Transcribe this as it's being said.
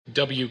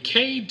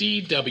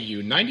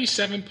WKDW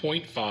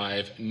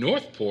 97.5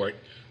 Northport,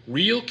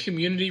 Real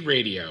Community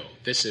Radio.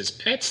 This is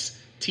Pets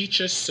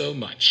Teach Us So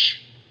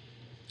Much.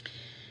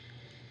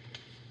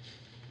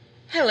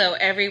 Hello,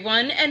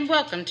 everyone, and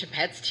welcome to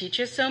Pets Teach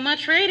Us So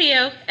Much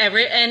Radio.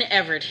 Everett and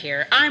Everett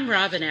here. I'm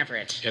Robbin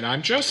Everett. And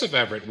I'm Joseph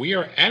Everett. We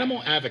are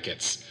animal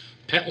advocates,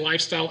 pet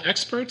lifestyle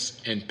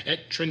experts, and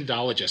pet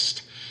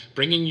trendologists,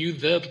 bringing you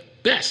the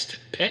best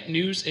pet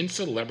news and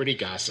celebrity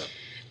gossip.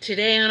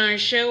 Today on our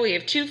show, we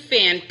have two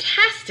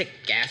fantastic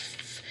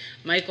guests.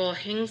 Michael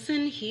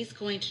Hingson, he's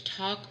going to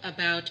talk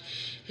about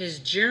his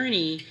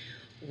journey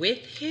with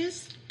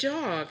his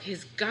dog,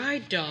 his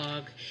guide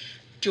dog,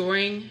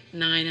 during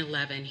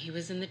 9/11. He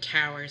was in the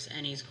towers,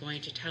 and he's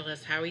going to tell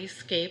us how he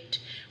escaped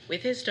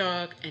with his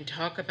dog and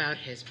talk about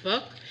his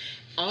book.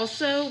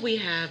 Also, we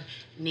have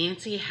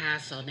Nancy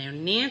Hassel. Now,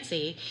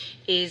 Nancy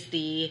is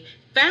the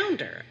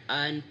founder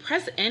and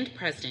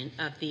president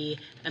of the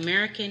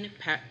American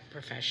Pet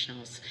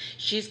Professionals.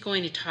 She's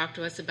going to talk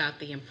to us about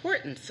the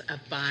importance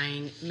of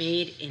buying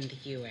made in the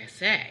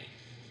USA.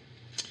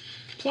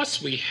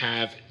 Plus, we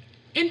have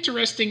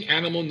interesting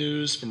animal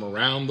news from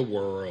around the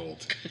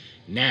world.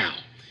 Now,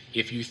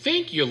 if you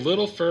think your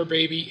little fur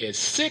baby is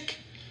sick,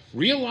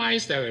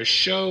 realize that our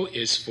show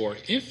is for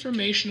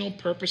informational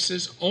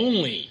purposes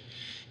only.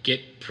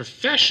 Get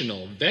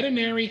professional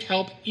veterinary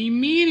help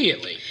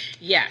immediately.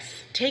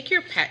 Yes, take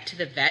your pet to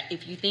the vet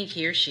if you think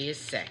he or she is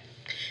sick.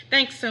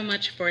 Thanks so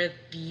much for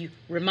the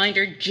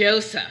reminder,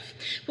 Joseph.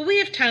 But we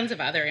have tons of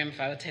other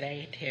info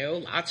today,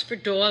 too. Lots for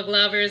dog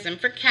lovers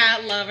and for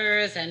cat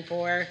lovers and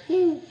for...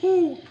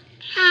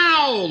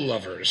 Owl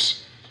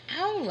lovers.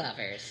 Owl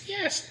lovers?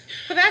 Yes.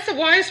 Well, that's a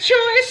wise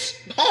choice.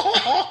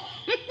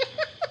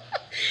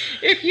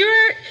 If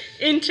you're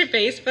into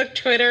Facebook,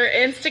 Twitter,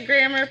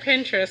 Instagram, or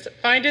Pinterest,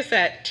 find us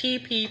at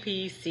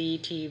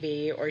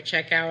TPPC-TV or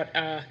check out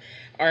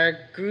our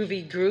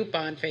groovy group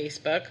on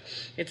Facebook.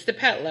 It's the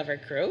Pet Lover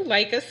Crew.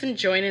 Like us and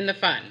join in the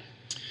fun.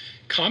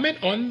 Comment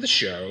on the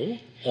show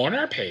on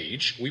our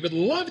page. We would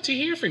love to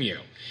hear from you.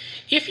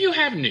 If you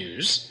have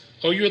news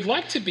or you would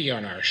like to be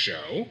on our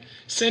show,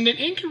 send an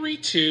inquiry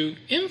to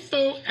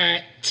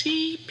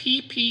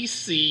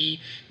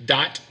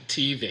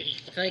info@tppc.tv.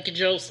 Thank you,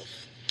 Joseph.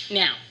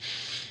 Now,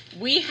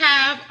 we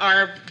have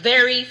our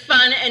very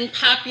fun and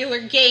popular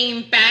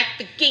game back,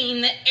 the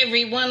game that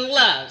everyone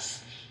loves.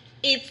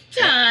 It's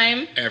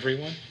time.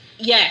 Everyone?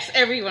 Yes,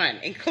 everyone,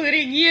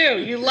 including you.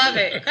 You love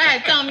it. Go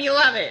ahead, tell them you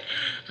love it.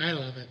 I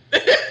love it.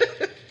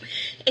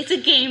 It's a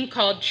game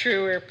called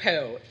True or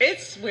Pooh.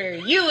 It's where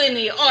you in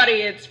the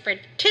audience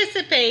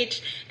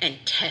participate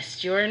and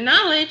test your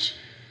knowledge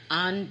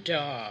on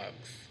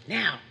dogs.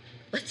 Now,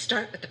 let's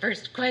start with the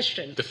first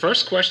question. The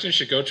first question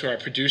should go to our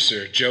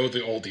producer, Joe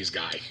the Oldies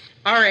guy.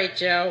 All right,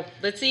 Joe.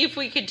 Let's see if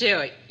we could do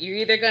it. You're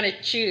either going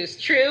to choose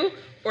True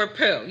or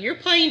Pooh. You're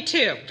playing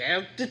two.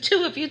 The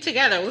two of you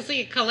together. We'll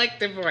see a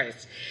collective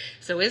voice.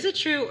 So is it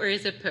true or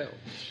is it Pooh?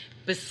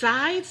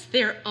 Besides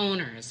their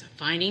owners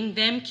finding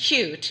them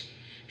cute,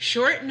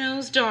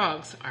 short-nosed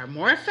dogs are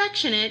more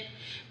affectionate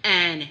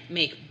and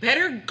make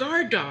better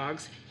guard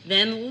dogs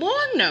than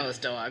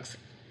long-nosed dogs.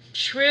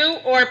 True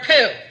or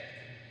Pooh?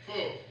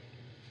 Pooh.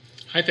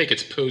 I think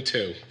it's Pooh,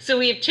 too. So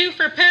we have two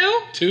for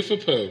Pooh? Two for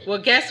Pooh. Well,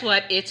 guess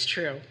what? It's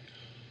true.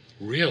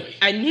 Really?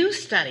 A new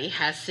study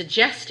has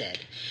suggested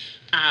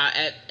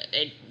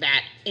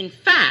that, in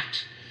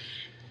fact,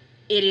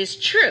 it is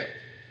true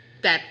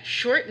that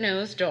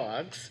short-nosed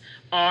dogs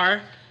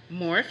are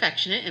more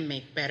affectionate and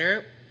make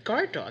better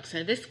guard dogs.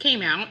 Now, this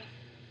came out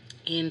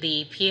in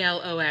the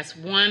PLOS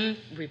 1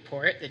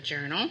 report, the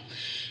journal,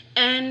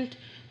 and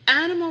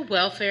animal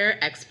welfare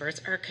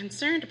experts are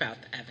concerned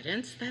about the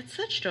evidence that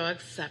such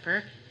dogs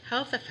suffer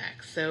health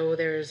effects. So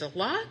there's a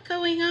lot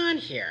going on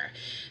here.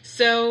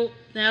 So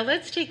now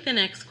let's take the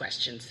next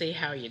question, see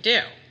how you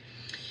do.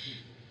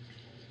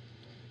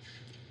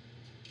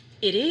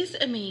 It is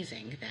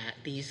amazing that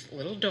these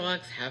little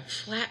dogs have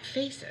flat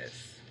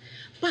faces,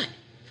 but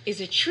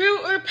is it true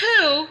or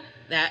Pooh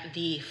that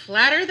the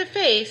flatter the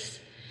face,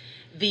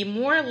 the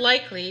more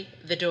likely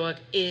the dog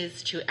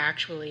is to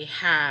actually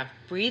have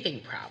breathing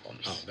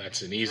problems? Oh,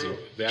 that's an easy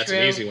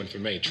one for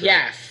me. True.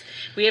 Yes.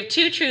 We have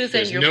two truths.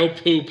 There's no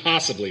Pooh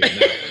possibly in that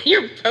one.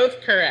 You're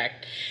both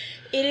correct.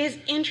 It is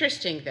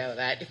interesting, though,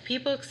 that if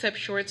people accept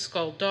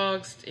short-skulled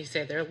dogs, they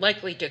say they're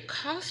likely to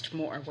cost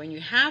more when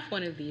you have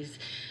one of these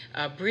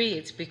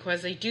breeds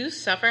because they do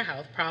suffer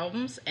health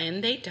problems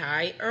and they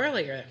die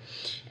earlier.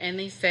 And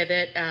they said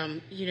that,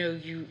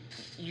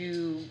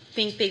 you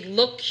think they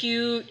look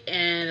cute,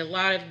 and a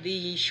lot of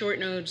the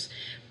short-nosed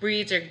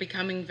breeds are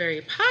becoming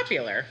very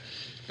popular,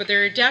 but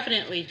there are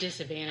definitely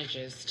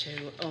disadvantages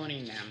to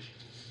owning them.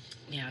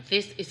 Now,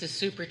 this is a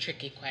super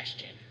tricky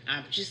question.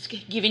 I'm just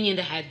giving you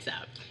the heads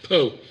up.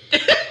 Pooh.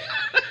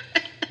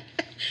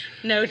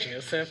 No,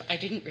 Joseph, I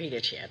didn't read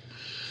it yet.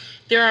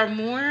 There are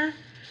more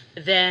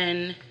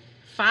than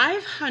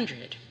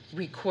 500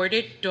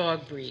 recorded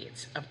dog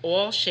breeds of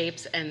all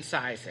shapes and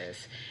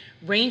sizes,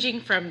 ranging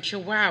from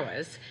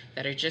Chihuahuas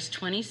that are just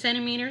 20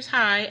 centimeters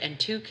high and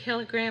 2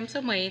 kilograms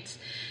in weight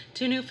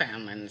to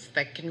Newfoundlands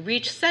that can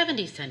reach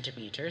 70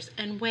 centimeters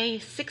and weigh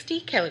 60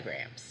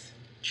 kilograms.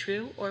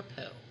 True or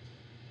poo?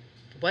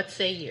 What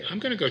say you? I'm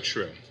going to go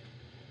true.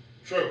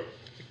 True.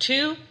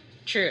 2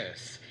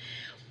 truths.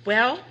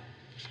 Well,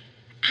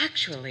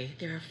 actually,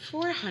 there are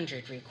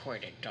 400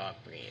 recorded dog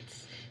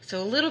breeds.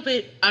 So a little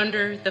bit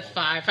under the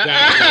 500.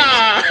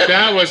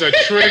 That was a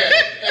trick.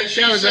 And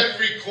she said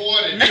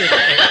recorded.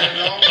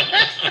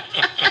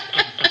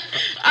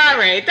 All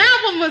right,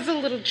 that one was a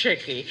little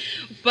tricky.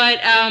 But,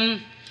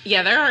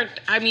 yeah, there are,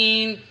 I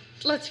mean,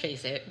 let's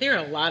face it, there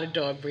are a lot of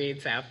dog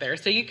breeds out there.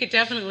 So you could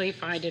definitely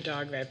find a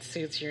dog that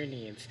suits your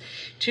needs.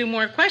 2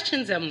 more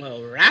questions and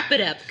we'll wrap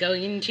it up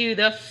going into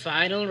the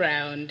final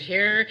round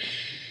here.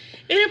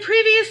 In a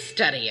previous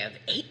study of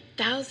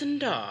 8,000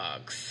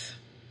 dogs,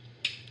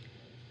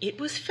 it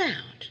was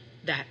found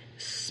that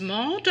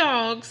small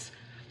dogs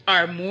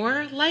are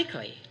more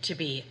likely to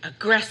be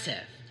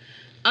aggressive,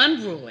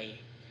 unruly,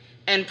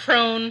 and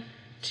prone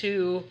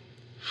to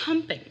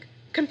humping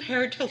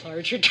compared to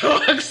larger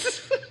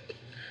dogs.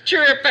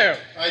 True or poo?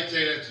 I'd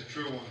say that's a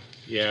true one.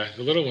 Yeah,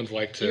 the little ones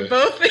like to... You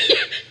both...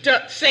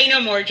 Don't say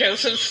no more,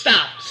 Joseph.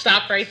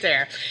 Stop right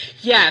there.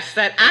 Yes,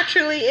 that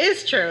actually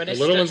is true. The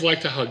little ones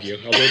like to hug you a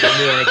little bit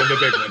more than the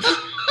big ones.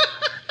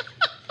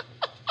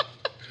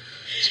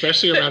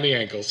 Especially around the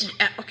ankles.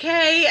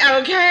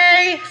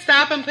 Okay.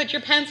 Stop and put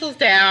your pencils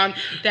down.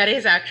 That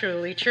is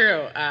actually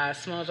true.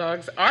 Small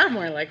dogs are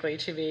more likely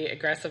to be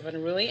aggressive,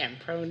 unruly, and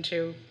prone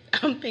to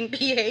humping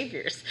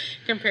behaviors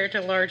compared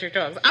to larger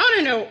dogs. I want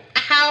to know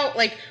how,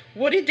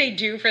 what did they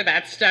do for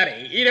that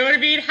study? You know what I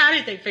mean? How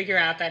did they figure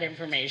out that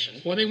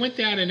information? Well, they went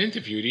down and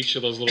interviewed each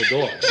of those little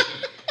dogs.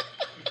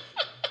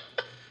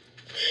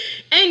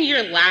 And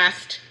your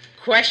last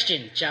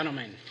question,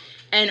 gentlemen,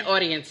 and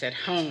audience at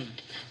home.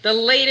 The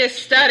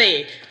latest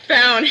study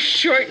found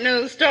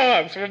short-nosed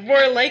dogs were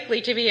more likely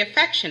to be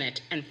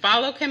affectionate and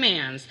follow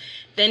commands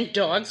than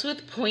dogs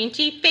with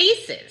pointy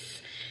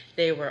faces.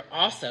 They were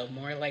also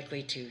more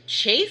likely to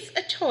chase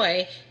a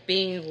toy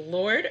being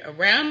lured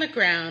around the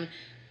ground,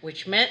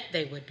 which meant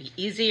they would be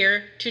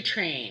easier to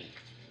train.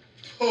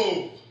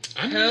 Who?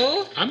 I'm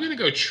going to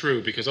go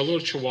true because a little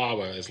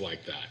Chihuahua is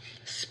like that.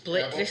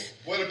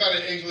 What about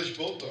an English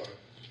Bulldog?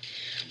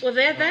 Well,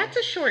 that's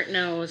a short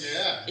nose.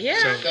 Yeah.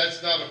 So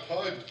that's not a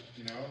pug,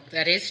 you know.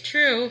 That is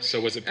true. So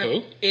was it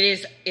poo?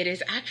 It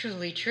is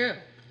actually true.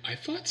 I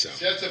thought so.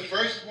 See, that's the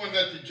first one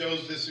that the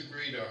Joes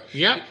disagreed on.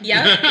 Yep.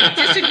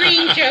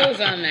 Disagreeing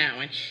Joes on that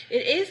one.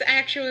 It is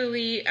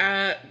actually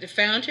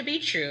found to be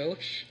true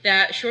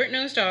that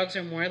short-nosed dogs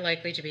are more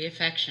likely to be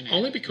affectionate.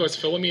 Only because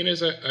Philomena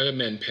is a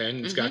min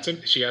pin. It's got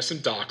she has some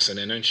dachshund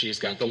in it, and she's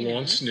got the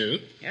long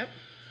snoot. Yep.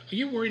 Are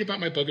you worried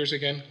about my boogers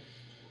again?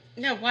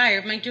 No, why?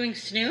 Am I doing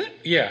snoot?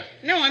 Yeah.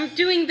 No, I'm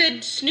doing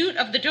the snoot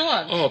of the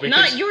dog. Oh,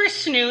 because... Not your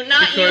snoot,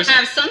 not you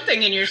have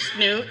something in your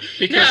snoot.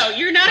 No,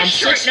 you're not a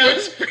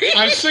short-nosed breed.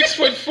 I'm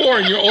 6'4",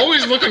 and you're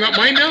always looking at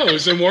my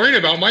nose and worrying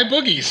about my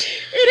boogies.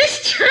 It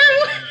is true.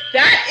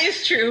 That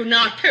is true,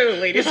 not poo,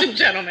 ladies and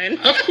gentlemen.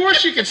 Of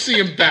course you can see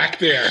him back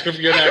there if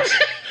you're that...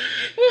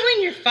 Well,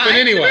 when you're 5'3", but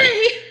anyway,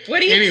 what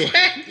do you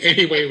expect?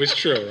 Anyway, it was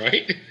true,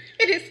 right?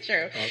 It is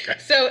true. Okay.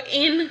 So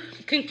in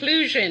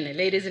conclusion,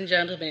 ladies and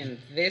gentlemen,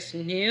 this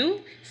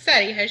new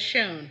study has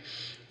shown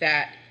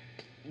that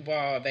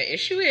while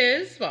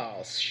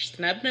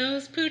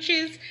snub-nosed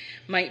pooches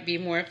might be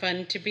more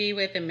fun to be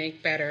with and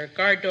make better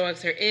guard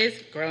dogs, there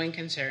is growing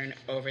concern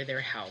over their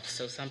health.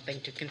 So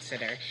something to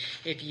consider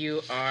if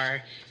you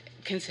are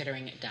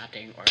considering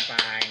adopting or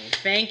buying.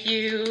 Thank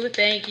you,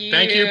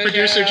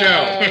 Producer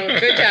Joe.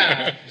 Good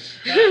job.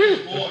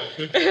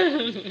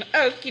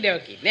 Okie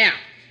dokie. Now,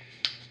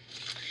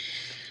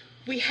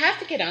 we have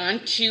to get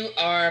on to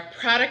our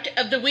product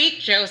of the week,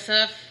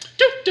 Joseph.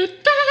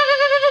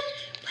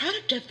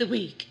 Product of the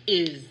week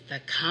is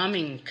the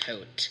Calming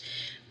Coat.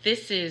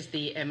 This is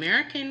the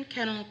American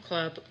Kennel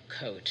Club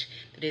coat.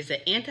 It is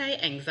an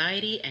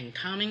anti-anxiety and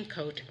calming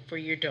coat for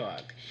your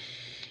dog.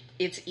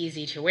 It's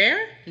easy to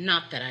wear,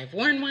 not that I've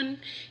worn one.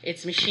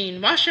 It's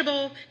machine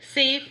washable,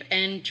 safe,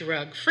 and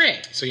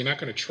drug-free. So you're not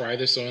going to try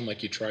this on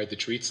like you tried the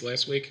treats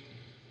last week?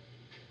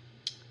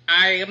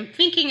 I am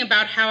thinking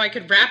about how I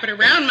could wrap it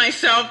around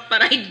myself,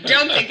 but I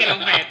don't think it'll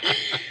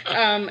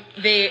fit.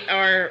 They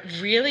are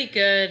really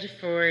good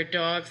for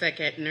dogs that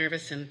get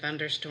nervous in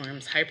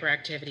thunderstorms,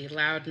 hyperactivity,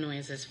 loud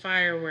noises,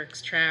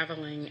 fireworks,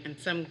 traveling, and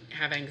some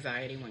have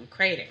anxiety when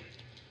crating.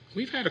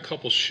 We've had a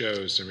couple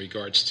shows in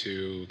regards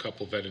to a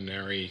couple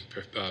veterinary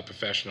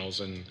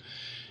professionals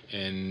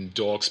and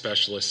dog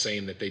specialists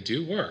saying that they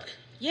do work.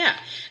 Yeah,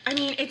 I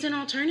mean, it's an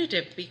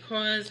alternative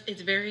because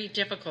it's very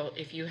difficult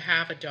if you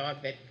have a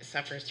dog that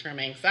suffers from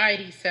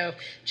anxiety, so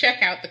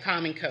check out the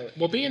Calming Coat.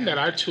 Well, being that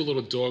our two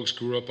little dogs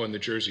grew up on the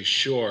Jersey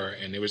Shore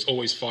and there was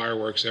always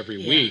fireworks every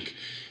week,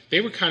 they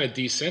were kind of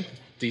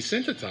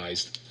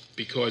desensitized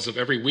because of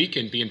every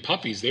weekend being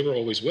puppies. They were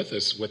always with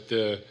us with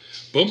the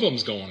boom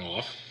booms going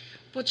off.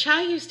 Well,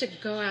 Chai used to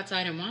go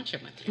outside and watch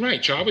him with you.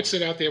 Right. Chai would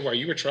sit out there while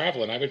you were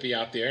traveling. I would be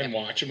out there and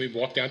watch, and we'd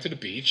walk down to the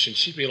beach, and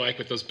she'd be like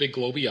with those big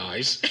globy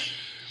eyes,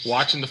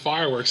 watching the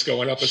fireworks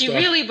going up and She stuff.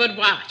 really would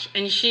watch.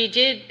 And she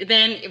did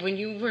then, when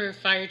you were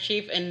fire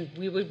chief and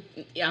we would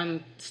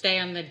stay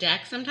on the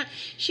deck sometimes,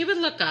 she would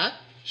look up.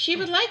 She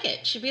would like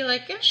it. She'd be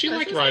like, yeah, She this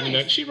liked is riding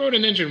nice. that. She rode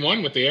an Engine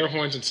 1 with the air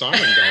horns and siren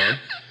going.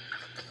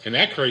 In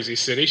that crazy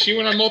city, she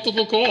went on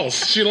multiple calls.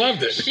 She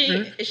loved it.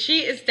 She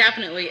is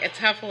definitely a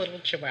tough little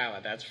chihuahua,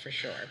 that's for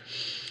sure.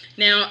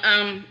 Now,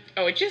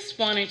 I just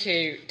wanted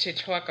to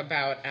talk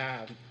about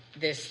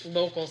this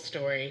local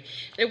story.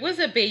 There was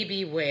a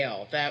baby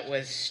whale that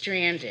was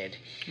stranded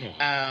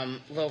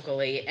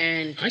locally,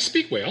 and I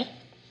speak whale.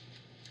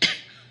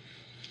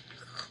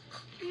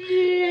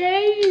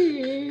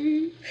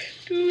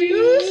 Do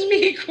you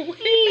speak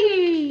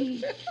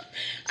whale?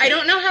 I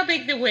don't know how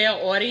big the whale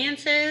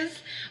audience is,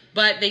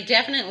 but they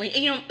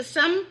definitely,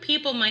 some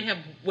people might have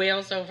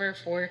whales over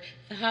for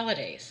the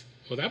holidays.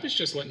 Well, that was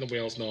just letting the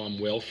whales know I'm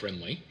whale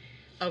friendly.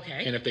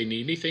 Okay. And if they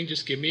need anything,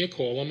 just give me a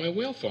call on my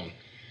whale phone.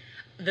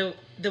 The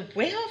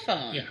whale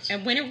phone? Yes.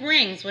 And when it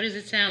rings, what does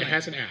it sound It like?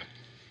 has an app.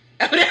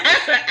 Oh, it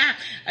has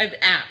an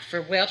app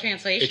for whale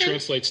translation? It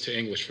translates to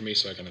English for me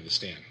so I can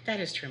understand. That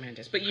is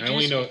tremendous. But I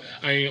only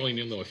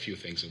know a few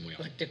things in whale.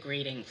 like the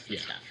greetings and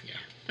stuff. Yeah.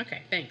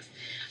 Okay, thanks.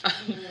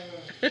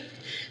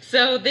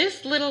 So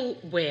this little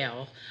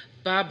whale,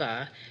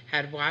 Bubba,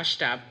 had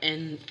washed up,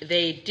 and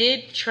they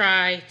did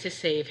try to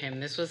save him.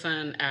 This was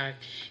on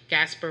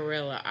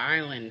Gasparilla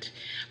Island.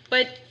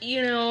 But,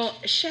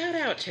 shout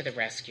out to the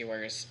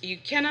rescuers. You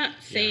cannot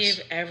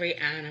save every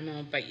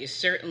animal, but you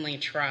certainly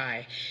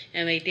try.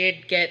 And they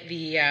did get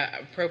the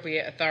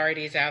appropriate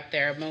authorities out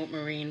there. Moat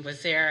Marine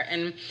was there.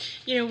 And,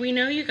 we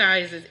know you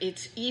guys,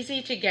 it's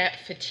easy to get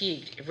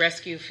fatigued,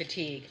 rescue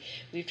fatigue.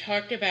 We've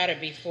talked about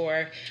it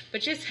before,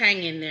 but just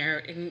hang in there,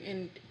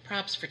 and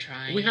props for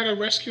trying. We had a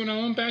rescue in our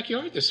own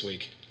backyard this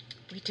week.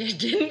 We did,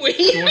 didn't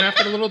we? Going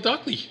after the little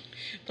duckly.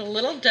 The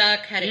little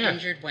duck had an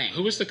injured wing.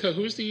 Who was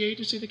the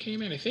agency that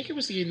came in? I think it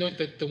was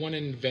the one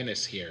in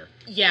Venice here.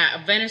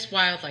 Yeah, Venice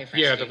Wildlife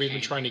Rescue. Yeah, that we've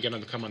been trying to get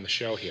them to come on the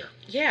show here.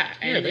 Yeah.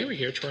 And they were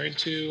here trying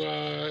to,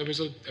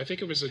 I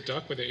think it was a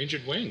duck with an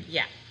injured wing.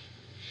 Yeah.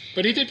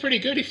 But he did pretty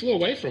good. He flew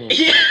away from him.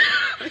 Yeah,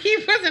 he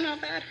wasn't all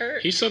that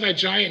hurt. He saw that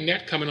giant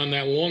net coming on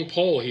that long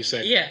pole. He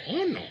said,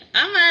 "Oh no,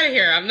 I'm out of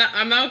here.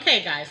 I'm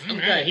okay, guys.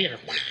 I'm out good of here."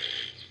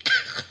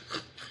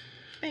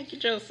 Thank you,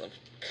 Joseph.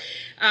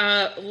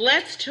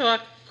 Let's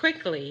talk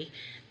quickly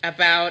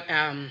about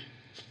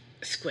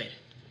squid.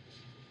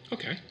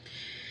 Okay.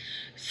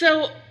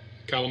 So,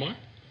 Calamar?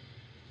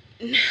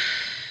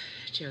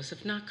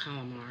 Joseph, not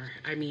calamar.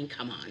 I mean,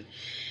 come on.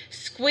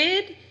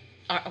 Squid,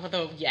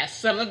 although, yes,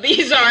 some of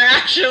these are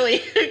actually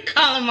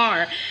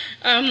calamar.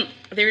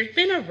 There's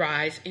been a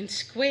rise in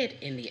squid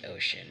in the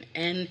ocean.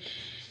 And,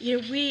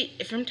 we,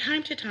 from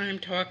time to time,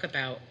 talk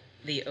about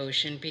the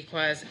ocean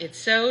because it's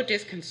so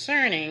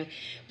disconcerting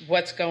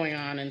what's going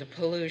on in the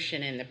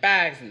pollution and the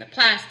bags and the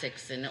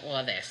plastics and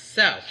all this.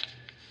 So,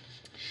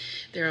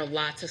 there are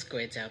lots of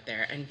squids out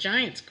there, and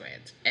giant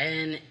squids.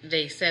 And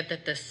they said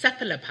that the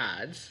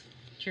cephalopods,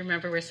 do you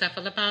remember where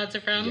cephalopods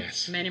are from?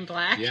 Yes. Men in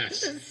Black?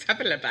 Yes.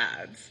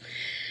 Cephalopods.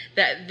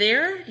 That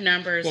their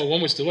numbers... Well,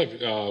 one was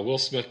delivered. Will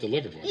Smith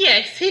delivered one.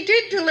 Yes, he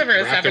did deliver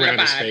a wrapped cephalopod. around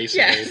his face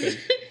yes. and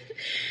everything.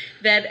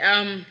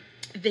 That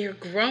they're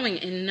growing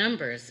in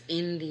numbers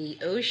in the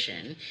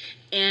ocean.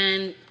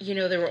 And,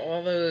 there were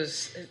all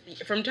those...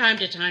 From time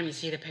to time, you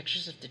see the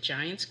pictures of the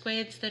giant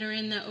squids that are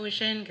in the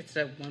ocean because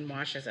the one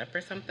washes up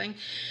or something.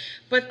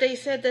 But they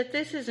said that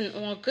this isn't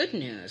all good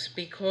news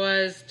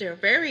because they're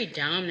very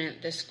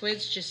dominant. The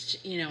squids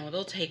just,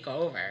 they'll take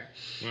over.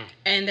 Wow.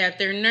 And that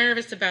they're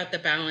nervous about the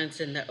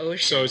balance in the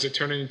ocean. So is it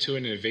turning into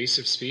an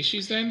invasive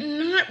species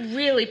then? Not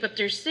really, but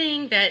they're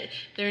saying that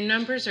their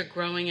numbers are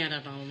growing at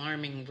an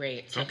alarming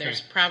rate. So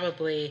there's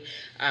probably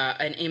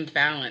an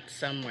imbalance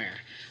somewhere.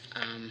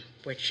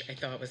 Which I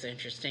thought was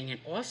interesting. And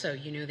also,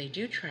 they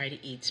do try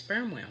to eat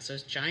sperm whales.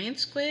 Those giant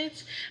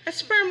squids, a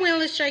sperm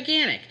whale is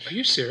gigantic. Are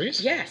you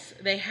serious? Yes,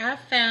 they have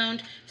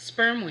found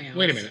sperm whales.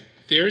 Wait a minute.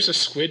 There's a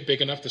squid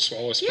big enough to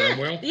swallow a sperm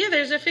whale? Yeah,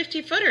 there's a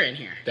 50-footer in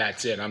here.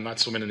 That's it. I'm not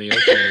swimming in the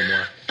ocean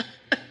anymore.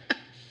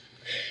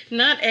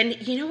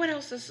 And you know what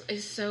else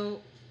is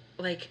so,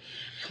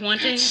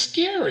 haunting? That's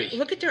scary.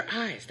 Look at their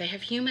eyes. They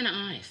have human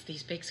eyes,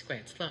 these big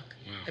squids. Look,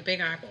 Wow. the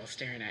big eyeballs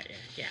staring at you.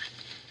 Yeah.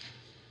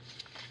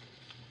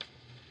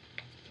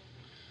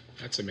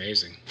 That's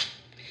amazing.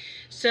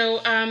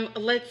 So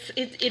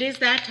it is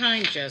that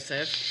time,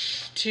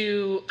 Joseph,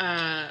 to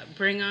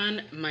bring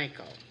on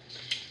Michael.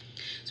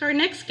 So our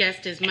next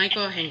guest is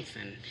Michael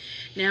Hingson.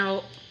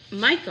 Now,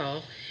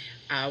 Michael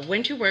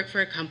went to work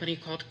for a company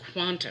called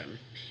Quantum,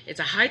 It's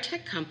a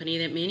high-tech company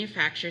that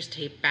manufactures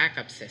tape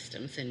backup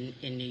systems in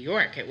New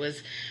York. It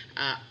was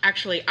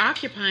actually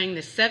occupying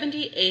the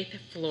 78th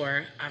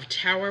floor of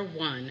Tower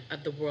 1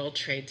 of the World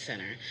Trade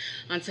Center.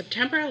 On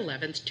September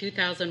 11th,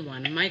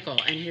 2001, Michael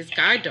and his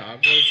guide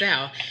dog,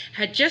 Roselle,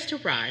 had just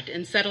arrived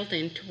and settled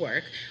into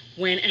work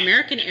when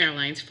American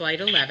Airlines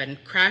Flight 11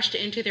 crashed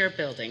into their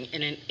building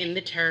in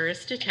the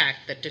terrorist attack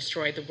that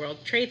destroyed the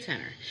World Trade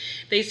Center.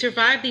 They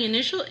survived the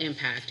initial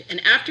impact,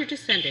 and after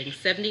descending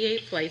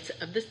 78 flights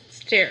of the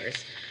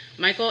stairs,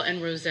 Michael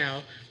and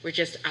Roselle were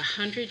just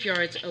 100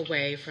 yards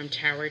away from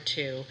Tower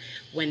 2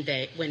 when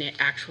it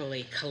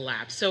actually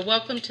collapsed. So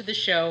welcome to the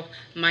show,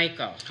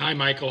 Michael. Hi,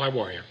 Michael. How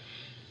are you?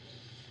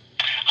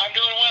 I'm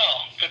doing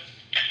well. Good.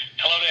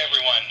 Hello to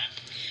everyone.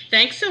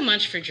 Thanks so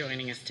much for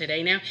joining us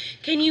today. Now,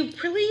 can you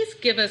please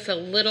give us a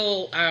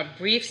little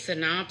brief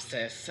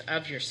synopsis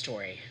of your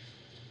story?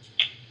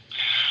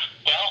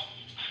 Well,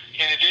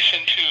 in addition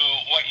to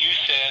what you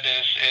said,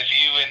 as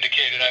you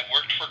indicated, I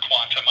worked for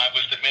Quantum. I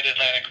was the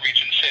Mid-Atlantic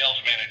Region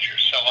Sales Manager,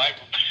 so I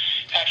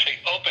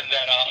actually opened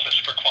that office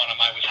for Quantum.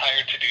 I was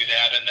hired to do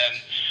that, and then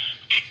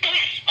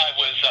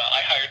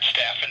I hired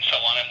staff and so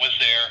on, and was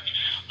there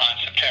on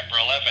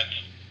September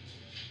 11th.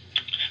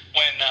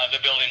 When the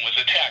building was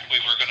attacked,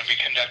 we were going to be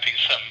conducting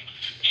some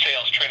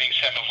sales training,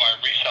 some of our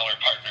reseller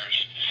partners.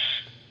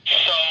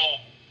 So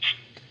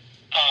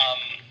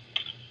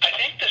I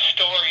think the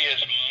story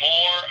is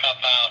more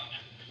about,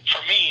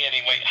 for me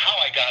anyway, how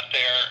I got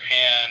there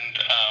and,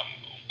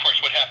 of course,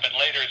 what happened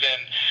later than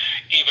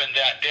even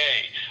that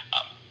day.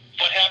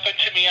 What happened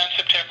to me on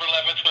September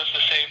 11th was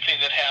the same thing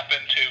that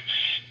happened to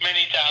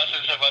many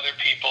thousands of other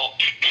people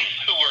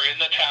who were in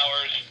the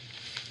towers,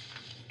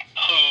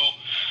 who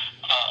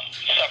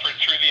suffered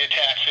through the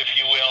attacks, if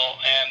you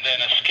will, and then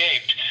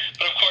escaped.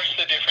 But of course,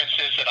 the difference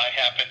is that I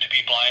happened to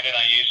be blind, and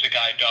I used a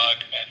guide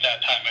dog. At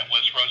that time, it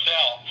was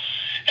Roselle.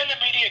 And the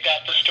media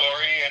got the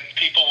story, and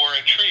people were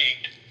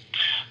intrigued.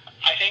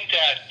 I think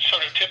that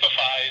sort of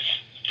typifies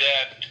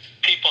that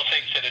people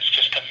think that it's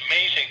just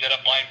amazing that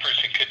a blind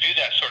person could do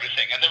that sort of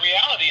thing. And the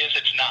reality is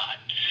it's not.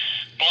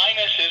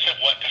 Blindness isn't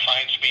what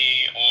defines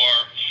me or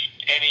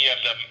any of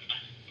the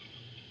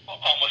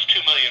almost 2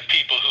 million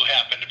people who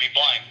happen to be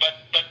blind, but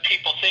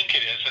people think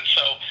it is. And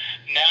so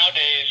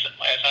nowadays,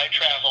 as I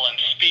travel and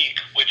speak,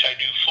 which I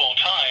do full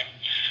time,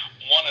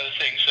 one of the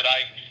things that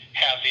I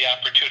have the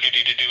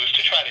opportunity to do is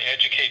to try to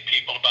educate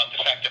people about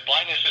the fact that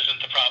blindness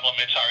isn't the problem,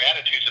 it's our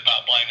attitudes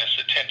about blindness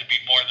that tend to be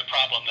more the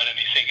problem than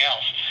anything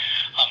else.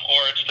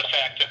 Or it's the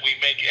fact that we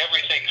make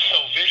everything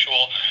so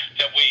visual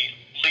that we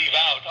leave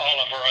out all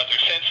of our other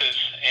senses,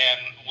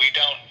 and we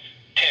don't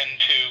tend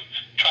to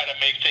try to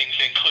make things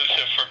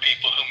inclusive for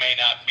people who may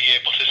not be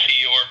able to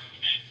see or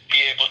be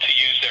able to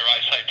use their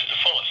eyesight to the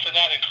fullest. And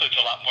that includes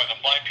a lot more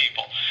than blind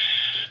people.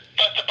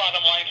 But the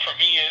bottom line for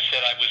me is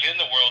that I was in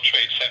the World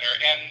Trade Center,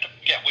 and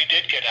yeah, we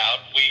did get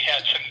out. We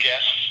had some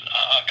guests.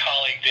 A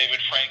colleague, David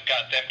Frank,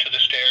 got them to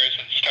the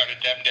stairs and started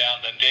them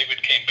down. Then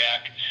David came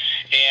back,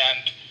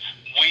 and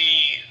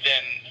we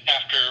then,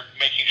 after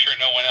making sure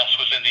no one else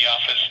was in the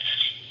office,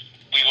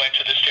 we went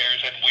to the stairs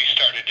and we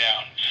started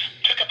down.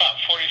 It took about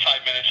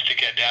 45 minutes to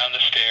get down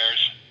the stairs.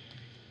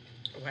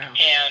 Wow.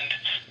 And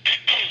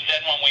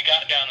then when we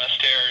got down the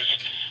stairs,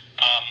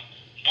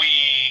 we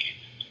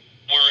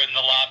were in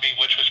the lobby,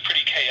 which was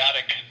pretty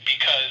chaotic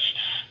because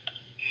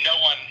no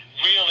one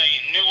really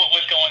knew what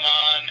was going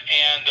on,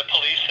 and the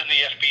police and the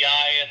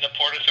FBI and the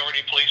Port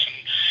Authority police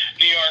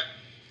in New York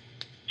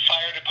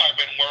Fire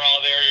Department were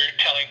all there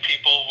telling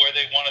people where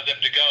they wanted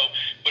them to go,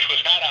 which was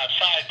not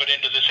outside, but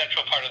into the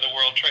central part of the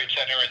World Trade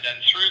Center and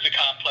then through the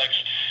complex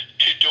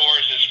to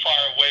doors as far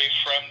away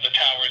from the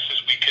towers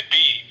as we could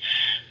be.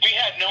 We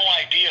had no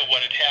idea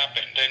what had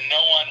happened, and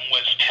no one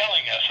was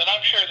telling us, and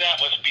I'm sure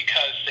that was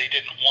because they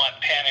didn't want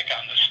panic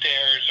on the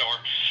stairs or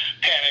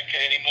panic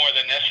any more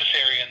than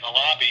necessary in the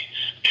lobby.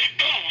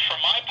 For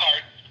my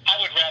part, I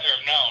would rather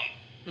have known.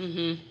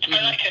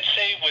 And I can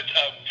say with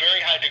a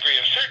very high degree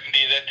of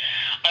certainty that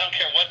I don't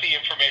care what the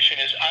information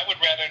is, I would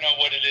rather know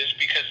what it is,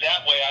 because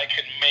that way I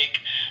can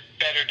make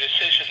better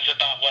decisions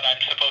about what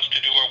I'm supposed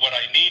to do or what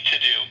I need to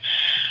do.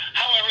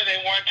 However, they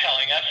weren't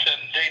telling us,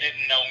 and they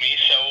didn't know me,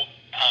 so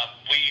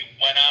we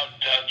went out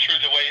through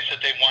the ways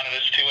that they wanted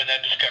us to, and then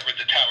discovered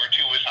that Tower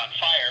 2 was on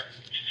fire.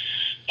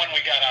 When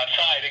we got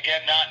outside,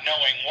 again, not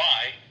knowing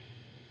why,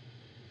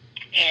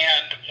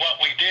 and what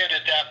we did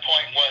at that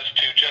point was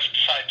to just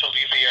decide to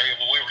leave the area.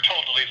 Well, we were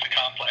told to leave the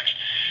complex.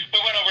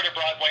 We went over to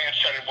Broadway and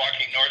started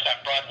walking north on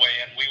Broadway,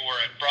 and we were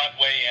at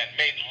Broadway and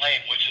Maiden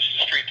Lane, which is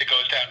the street that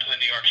goes down to the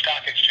New York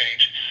Stock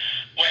Exchange,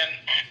 when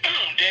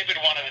David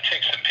wanted to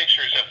take some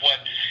pictures of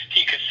what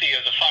he could see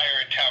of the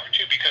fire in Tower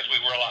 2, because we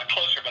were a lot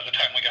closer by the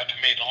time we got to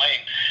Maiden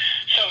Lane.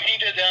 So he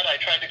did that.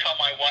 I tried to call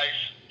my wife.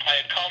 I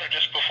had called her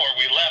just before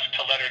we left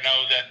to let her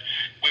know that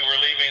we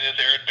were leaving, that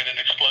there had been an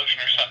explosion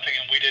or something,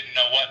 and we didn't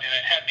know what, and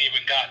it hadn't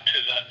even gotten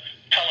to the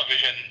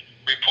television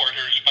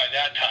reporters by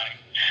that time.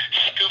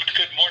 Scooped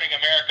Good Morning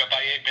America by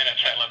 8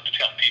 minutes, I love to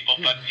tell people,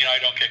 but, I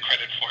don't get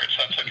credit for it,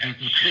 so it's okay.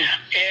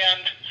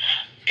 And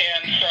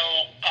so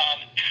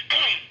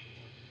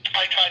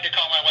I tried to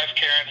call my wife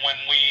Karen when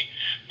we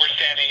were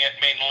standing at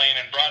Main Lane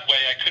and Broadway.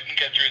 I couldn't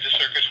get through. The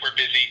circus were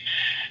busy.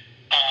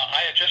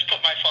 I had just put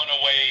my phone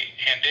away,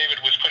 and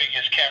David was putting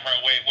his camera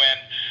away when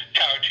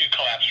Tower 2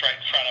 collapsed right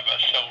in front of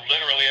us. So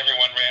literally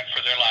everyone ran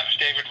for their lives.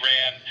 David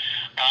ran.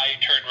 I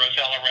turned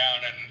Roselle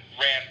around and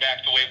ran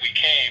back the way we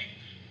came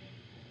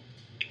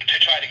to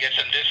try to get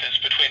some distance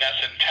between us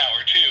and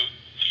Tower 2.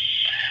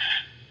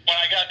 When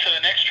I got to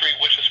the next street,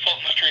 which was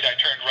Fulton Street, I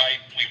turned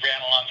right. We ran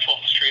along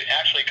Fulton Street,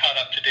 actually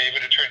caught up to David.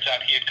 It turns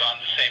out he had gone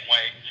the same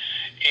way.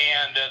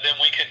 And then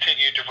we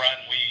continued to run.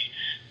 We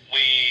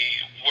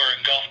were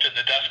engulfed in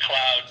the dust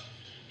cloud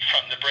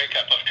from the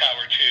breakup of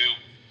Tower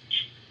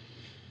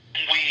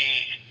 2. We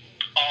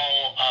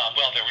all,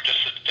 there were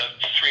just the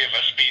three of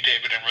us, me,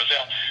 David, and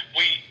Roselle.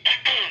 We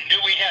knew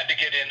we had to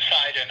get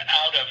inside and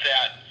out of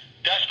that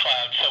dust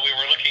cloud, so we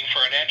were looking for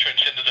an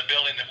entrance into the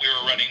building that we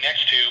were running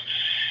next to.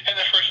 And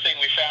the first thing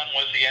we found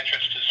was the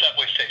entrance to the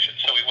subway station.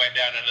 So we went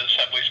down into the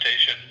subway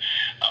station.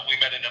 We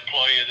met an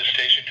employee of the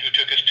station who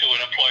took us to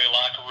an employee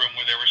locker room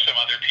where there were some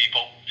other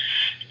people.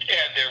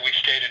 And there we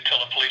stayed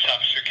until a police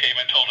officer came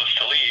and told us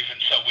to leave,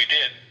 and so we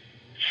did.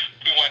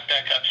 We went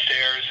back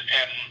upstairs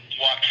and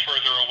walked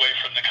further away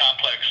from the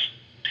complex.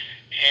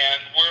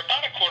 And we're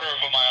about a quarter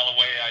of a mile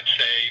away, I'd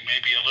say,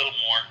 maybe a little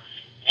more,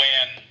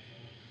 when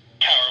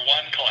Tower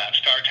 1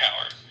 collapsed, our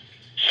tower.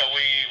 So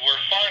we were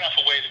far enough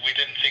away that we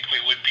didn't think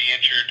we would be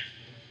injured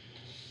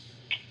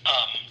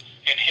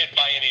and hit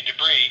by any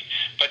debris.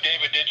 But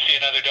David did see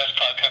another dust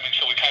cloud coming,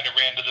 so we kind of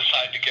ran to the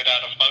side to get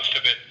out of most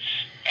of it.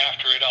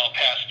 After it all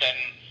passed, then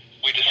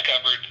we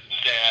discovered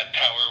that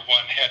Tower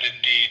 1 had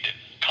indeed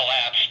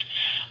collapsed.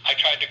 I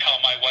tried to call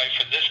my wife,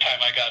 and this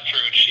time I got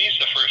through, and she's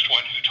the first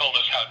one who told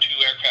us how two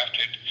aircraft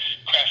had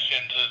crashed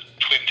into the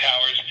Twin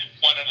Towers,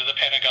 one into the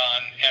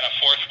Pentagon, and a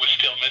fourth was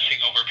still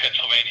missing over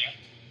Pennsylvania.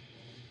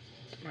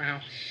 Wow.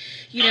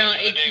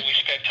 The day we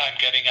spent time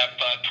getting up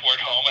toward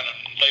home, and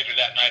later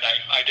that night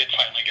I did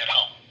finally get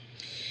home.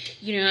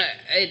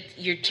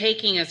 You're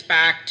taking us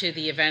back to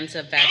the events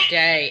of that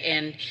day,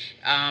 and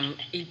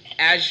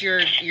as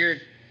you're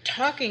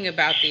talking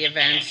about the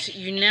events,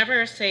 you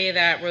never say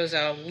that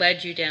Roselle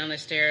led you down the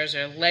stairs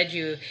or led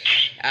you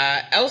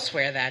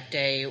elsewhere that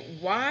day.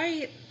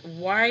 Why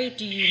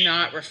do you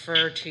not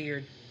refer to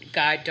your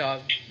guide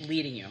dog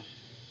leading you?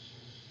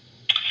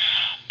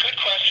 Good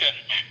question.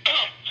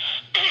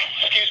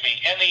 Excuse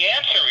me. And the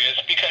answer is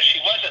because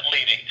she wasn't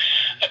leading.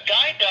 A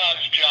guide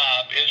dog's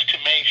job is to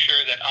make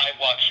sure that I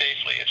walk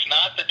safely. It's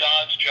not the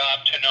dog's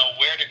job to know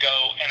where to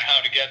go and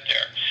how to get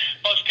there.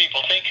 Most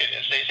people think it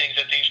is. They think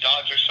that these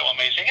dogs are so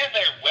amazing, and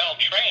they're well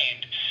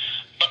trained,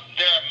 but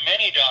there are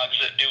many dogs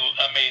that do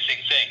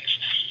amazing things.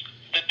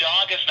 The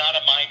dog is not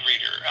a mind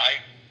reader. I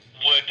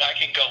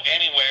can go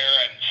anywhere,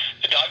 and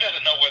the dog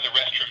doesn't know where the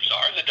restrooms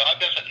are. The dog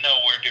doesn't know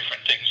where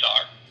different things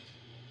are.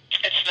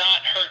 It's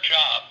not her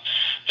job.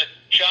 The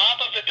job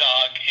of the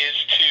dog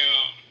is to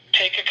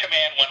take a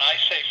command when I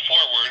say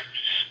forward.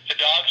 The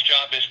dog's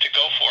job is to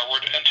go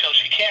forward until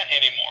she can't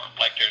anymore,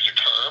 like there's a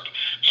curb,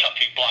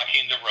 something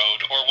blocking the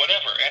road, or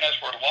whatever. And as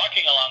we're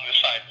walking along the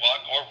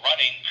sidewalk or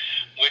running,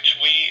 which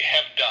we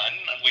have done,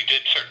 and we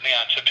did certainly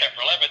on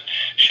September 11th,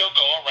 she'll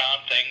go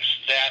around things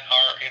that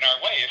are in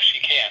our way if she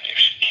can. If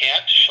she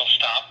can't, she'll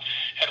stop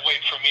and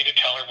wait for me to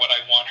tell her what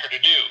I want her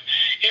to do.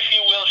 If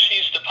you will,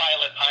 she's the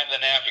pilot, I'm the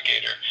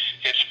navigator.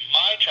 It's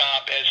my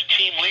job as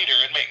team leader,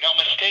 and make no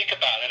mistake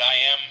about it, I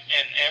am,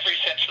 in every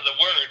sense of the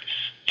word,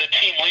 the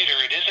team leader.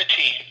 It is a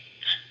team.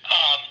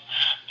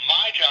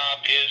 My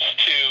job is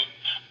to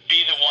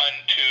be the one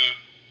to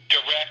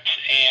direct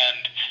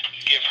and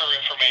give her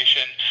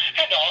information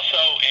and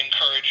also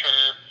encourage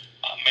her,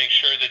 make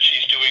sure that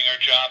she's doing her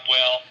job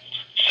well.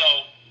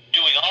 So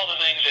doing all the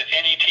things that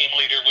any team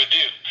leader would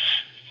do.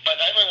 But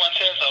everyone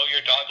says, oh,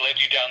 your dog led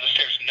you down the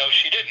stairs. No,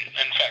 she didn't.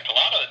 In fact, a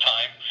lot of the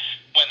time,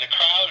 when it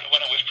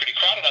was pretty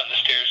crowded on the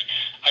stairs,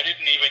 I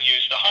didn't even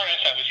use the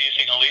harness. I was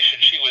using a leash, and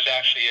she was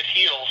actually at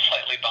heel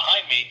slightly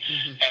behind me,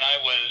 and I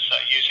was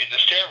using the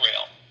stair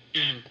rail.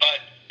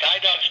 But guide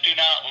dogs do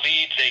not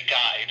lead, they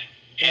guide.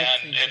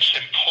 And it's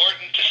an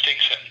important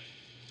distinction.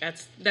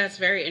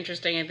 That's very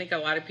interesting. I think a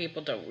lot of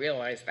people don't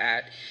realize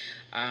that.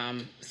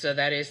 So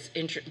that is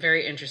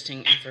very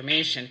interesting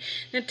information.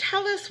 Now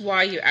tell us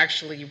why you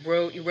actually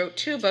wrote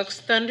two books,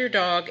 Thunder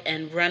Dog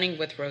and Running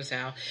with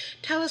Roselle.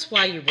 Tell us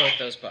why you wrote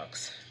those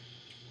books.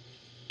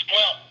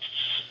 Well,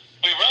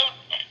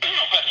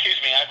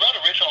 I wrote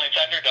originally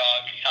Thunder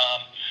Dog.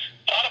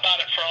 Thought about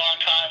it for a long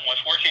time, was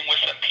working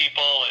with some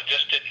people. It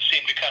just didn't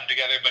seem to come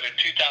together. But in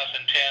 2010,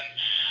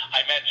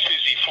 I met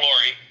Susie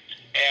Flory,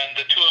 and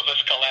the two of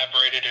us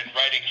collaborated in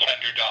writing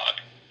Thunder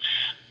Dog,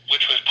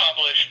 which was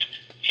published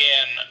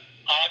in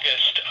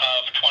August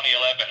of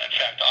 2011. In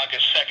fact,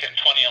 August 2nd,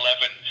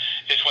 2011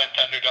 is when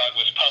Thunder Dog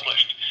was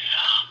published.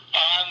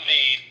 On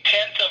the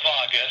 10th of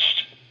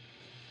August,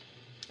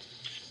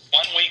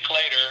 1 week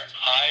later,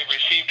 I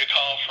received a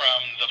call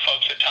from the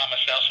folks at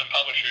Thomas Nelson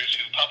Publishers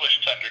who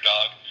published Thunder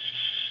Dog.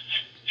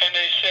 And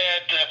they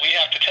said that we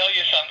have to tell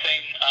you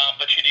something,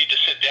 but you need to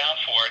sit down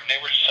for it. And they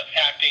were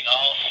acting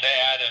all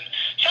sad and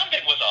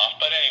something was off.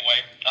 But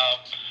anyway,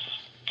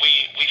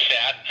 we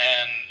sat,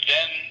 and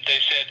then they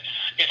said,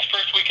 it's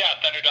first week out.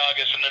 Thunderdog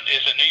is a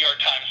New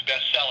York Times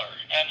bestseller,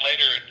 and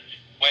later it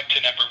went to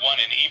number 1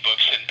 in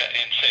ebooks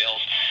in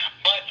sales.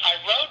 But I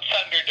wrote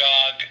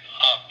Thunderdog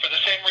for the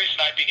same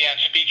reason I began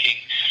speaking.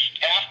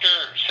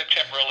 After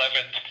September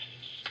 11th,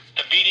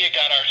 the media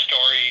got our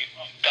story.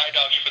 Guide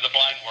Dogs for the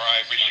Blind, where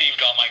I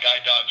received all my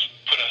guide dogs,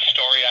 put a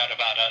story out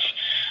about us.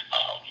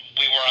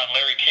 We were on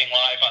Larry King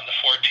Live on the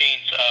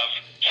 14th of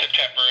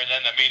September, and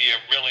then the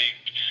media really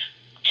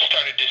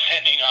started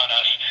descending on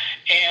us.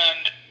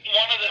 And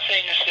one of the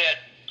things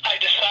that I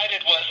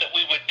decided was that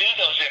we would do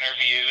those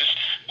interviews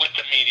with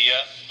the media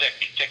that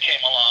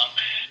came along,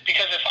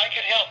 because if I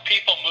could help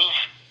people move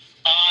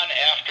on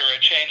after a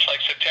change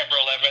like September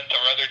 11th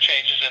or other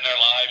changes in their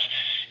lives,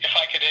 if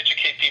I could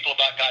educate people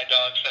about guide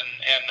dogs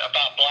and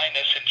about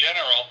blindness in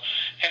general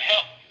and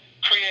help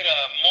create a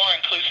more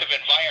inclusive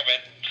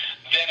environment,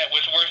 then it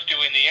was worth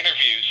doing the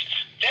interviews.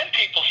 Then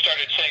people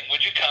started saying,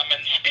 would you come and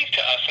speak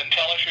to us and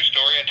tell us your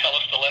story and tell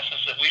us the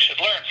lessons that we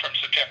should learn from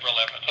September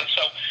 11th? And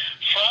so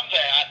from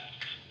that,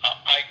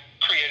 I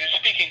created a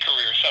speaking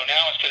career. So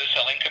now instead of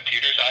selling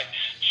computers, I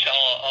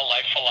sell a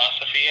life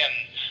philosophy,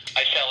 and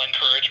I sell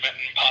encouragement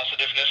and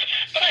positiveness.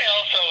 But I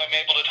also am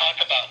able to talk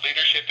about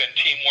leadership and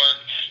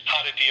teamwork, how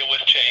to deal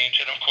with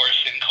change, and of course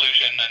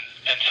inclusion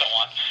and so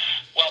on.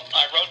 Well,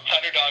 I wrote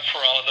Thunderdog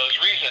for all of those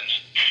reasons.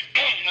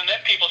 And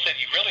then people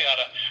said, you really ought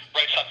to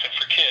write something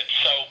for kids.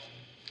 So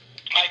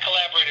I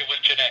collaborated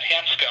with Jeanette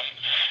Hanscom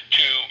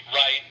to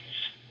write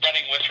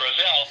Running with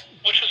Roselle,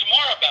 which was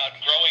more about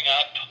growing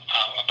up,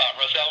 about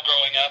Roselle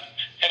growing up,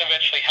 and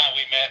eventually how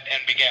we met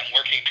and began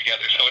working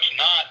together. So it's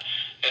not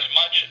as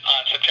much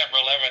on September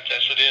 11th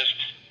as it is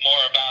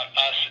more about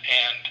us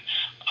and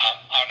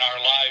on our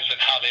lives and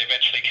how they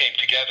eventually came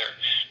together.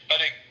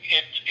 But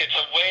it's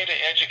a way to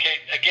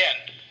educate, again,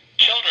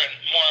 children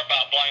more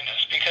about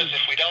blindness, because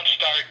if we don't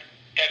start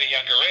at a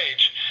younger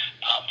age,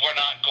 we're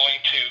not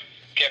going to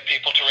get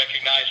people to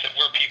recognize that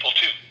we're people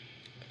too.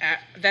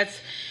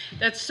 That's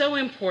so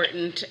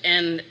important,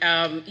 and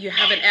you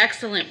have an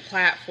excellent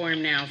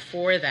platform now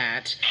for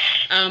that.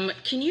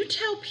 Can you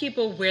tell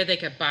people where they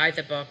could buy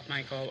the book,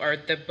 Michael, or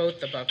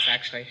both the books,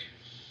 actually?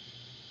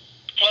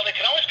 Well, they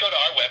can always go to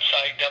our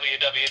website,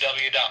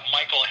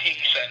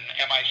 www.michaelhingson,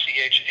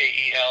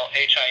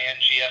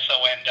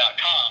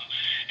 MichaelHingson.com.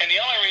 And the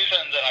only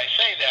reason that I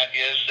say that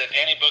is that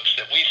any books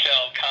that we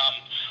sell come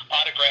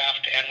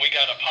autographed, and we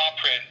got a paw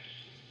print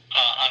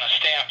on a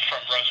stamp from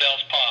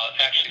Roselle's paw,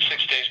 actually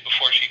 6 days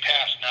before she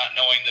passed, not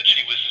knowing that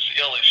she was as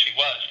ill as she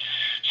was.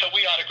 So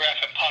we autograph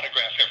and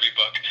potograph every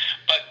book.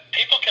 But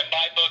people can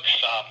buy books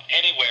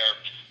anywhere.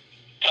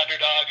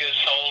 Thunderdog is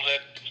sold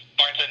at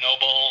Barnes &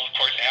 Noble, of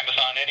course,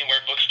 Amazon,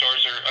 anywhere books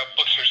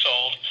are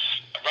sold.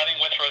 Running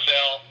with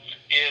Roselle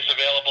is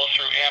available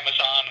through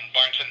Amazon and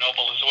Barnes &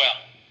 Noble as well.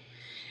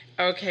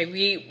 Okay,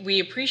 we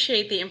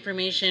appreciate the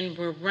information.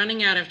 We're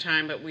running out of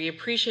time, but we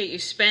appreciate you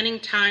spending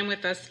time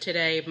with us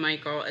today,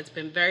 Michael. It's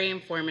been very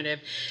informative.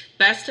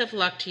 Best of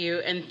luck to you,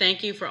 and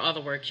thank you for all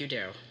the work you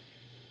do.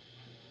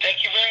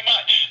 Thank you very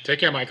much. Take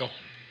care, Michael.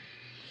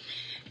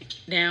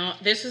 Now,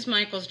 this is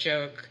Michael's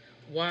joke.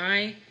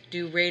 Why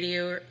do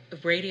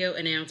radio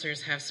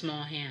announcers have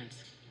small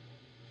hands?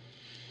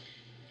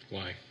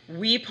 Why?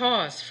 We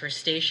pause for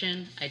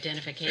station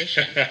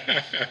identification.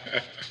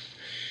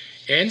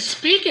 And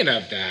speaking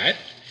of that,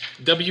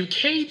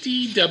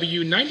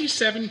 WKDW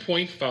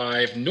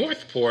 97.5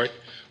 Northport,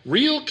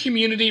 Real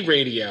Community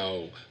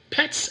Radio.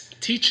 Pets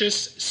teach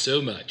us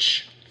so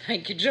much.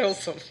 Thank you,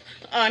 Joseph.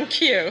 On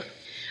cue.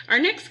 Our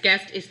next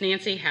guest is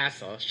Nancy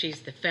Hassel.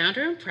 She's the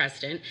founder and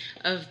president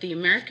of the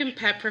American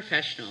Pet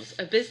Professionals,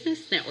 a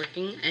business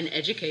networking and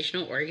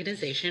educational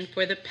organization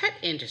for the pet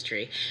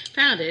industry,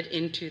 founded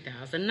in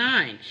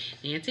 2009.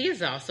 Nancy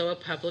is also a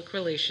public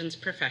relations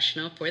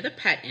professional for the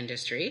pet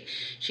industry.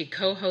 She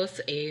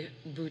co-hosts a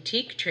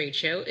boutique trade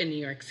show in New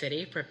York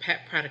City for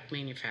pet product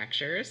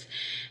manufacturers,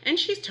 and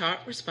she's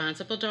taught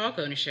responsible dog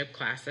ownership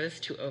classes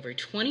to over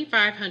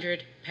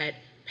 2,500 pet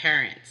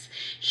parents.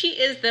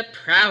 She is the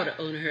proud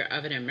owner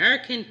of an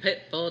American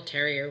Pit Bull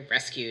Terrier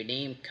rescue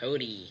named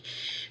Cody.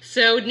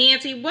 So,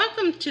 Nancy,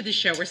 welcome to the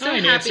show. We're so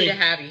happy to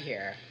have you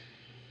here.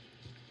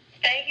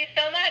 Thank you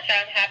so much.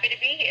 I'm happy to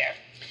be here.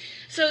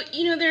 So,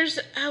 there's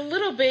a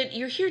little bit,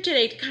 you're here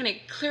today to kind of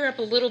clear up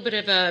a little bit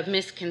of a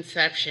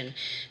misconception.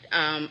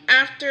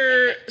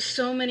 After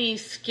so many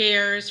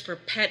scares for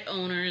pet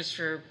owners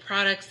for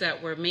products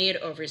that were made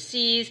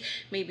overseas,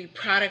 maybe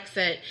products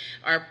that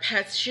our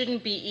pets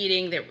shouldn't be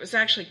eating, that was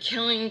actually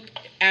killing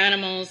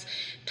animals,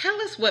 tell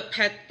us what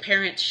pet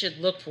parents should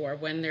look for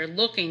when they're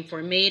looking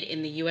for made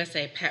in the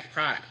USA pet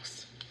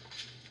products.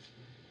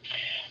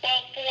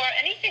 Well, for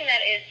anything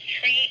that is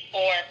treat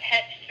or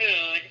pet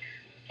food,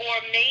 or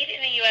made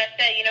in the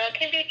USA, it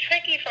can be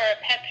tricky for a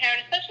pet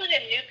parent, especially the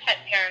new pet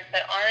parents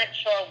that aren't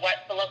sure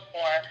what to look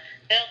for.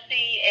 They'll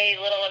see a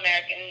little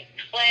American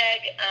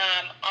flag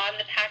on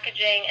the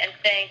packaging and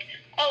think,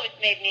 oh, it's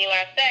made in the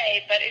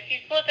USA. But if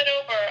you flip it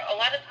over, a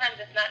lot of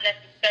times it's not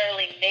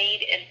necessarily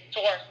made and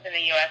sourced in the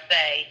USA.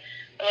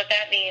 what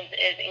that means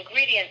is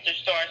ingredients are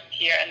sourced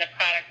here and the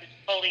product is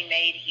fully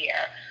made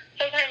here.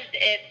 Sometimes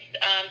it's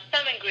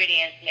some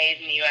ingredients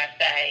made in the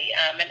USA,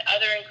 and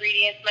other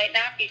ingredients might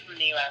not be from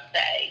the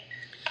USA.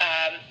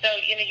 So,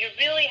 you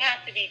really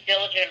have to be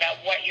diligent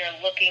about what you're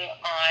looking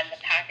on the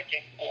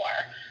packaging for.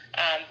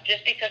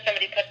 Just because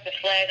somebody puts the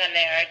flag on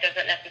there, it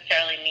doesn't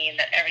necessarily mean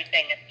that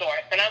everything is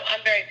sourced. And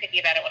I'm very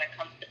picky about it when it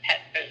comes to pet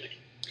food.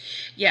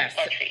 Yes.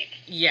 Or treats.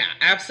 Yeah,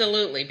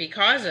 absolutely,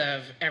 because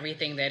of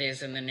everything that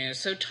is in the news.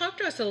 So talk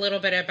to us a little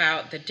bit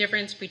about the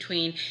difference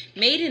between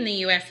made in the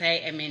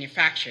USA and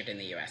manufactured in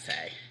the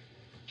USA.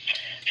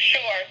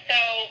 Sure. So,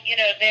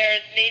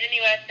 there's made in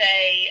the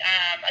USA.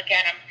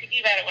 Again, I'm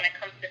picky about it when it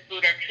comes to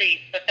food or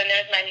treats, but then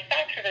there's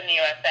manufactured in the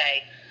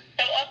USA.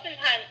 So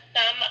oftentimes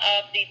some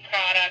of the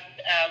products,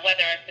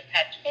 whether it's a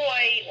pet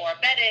toy or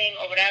bedding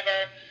or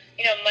whatever,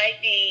 might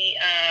be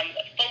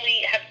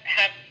fully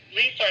have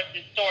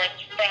resources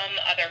sourced from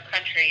other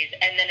countries,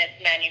 and then it's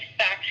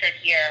manufactured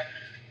here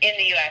in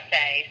the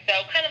USA.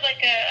 So kind of like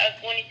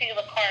when you think of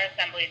a car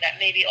assembly, that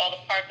maybe all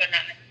the parts are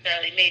not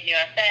necessarily made in the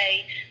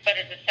USA, but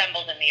it's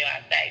assembled in the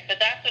USA. So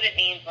that's what it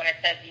means when it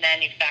says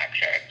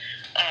manufactured.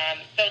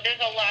 So there's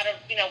a lot of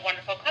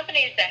wonderful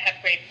companies that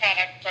have great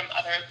products from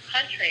other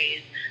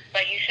countries,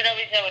 but you should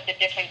always know what the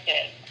difference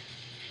is.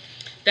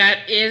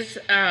 That is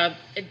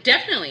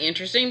definitely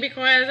interesting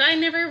because I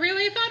never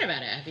really thought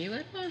about it. Have you,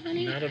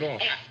 honey? Not at all.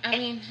 I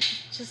mean,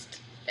 just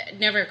it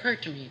never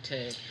occurred to me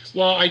to...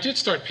 Well, I did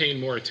start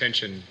paying more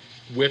attention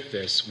with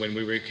this when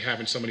we were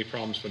having so many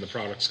problems with the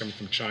products coming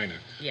from China.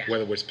 Yeah.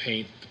 Whether it was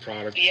paint, the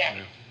product.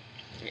 Yeah.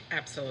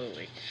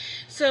 Absolutely.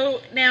 So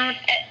now...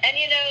 And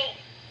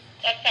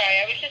I'm sorry,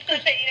 I was just going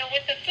to say,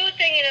 with the food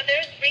thing,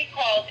 there's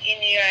recalls in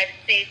the United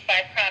States by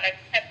pet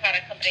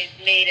product companies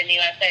made in the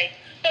USA,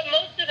 but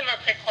most of them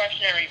are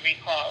precautionary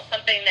recalls,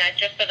 something that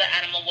just so the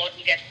animal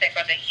wouldn't get sick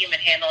or the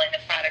human handling the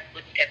product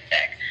wouldn't get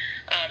sick.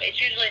 It's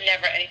usually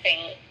never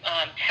anything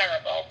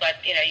terrible, but,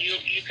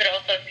 you could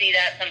also see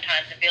that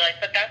sometimes and be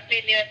like, but that's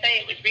made in the USA,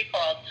 it was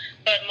recalled.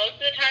 But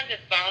most of the times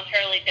it's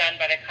voluntarily done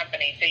by the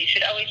company, so you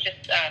should always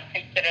just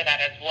consider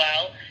that as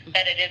well,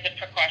 that it is a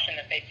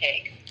precaution that they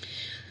take.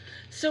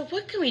 So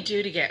what can we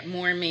do to get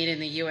more made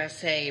in the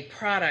USA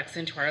products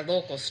into our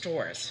local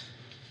stores?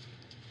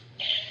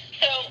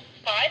 So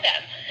buy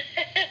them.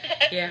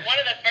 That's one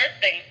of the first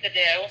things to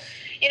do.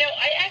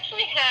 I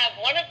actually have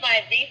one of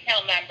my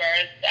retail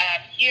members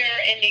here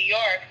in New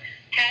York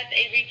has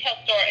a retail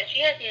store, and she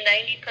has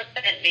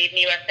 90% made in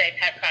USA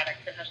pet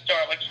products in her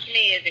store, which to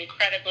me is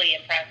incredibly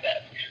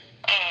impressive.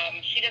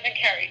 She doesn't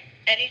carry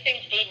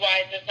anything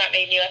food-wise that's not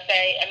made in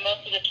USA, and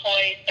most of the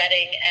toys,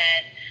 bedding,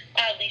 and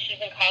leashes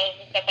and collars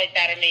and stuff like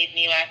that are made in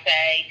the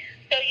USA.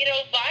 So,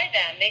 buy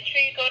them. Make sure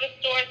you go to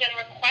stores and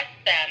request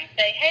them.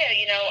 Say,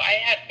 hey,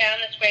 I have found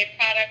this great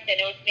product. I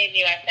know it's made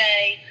in the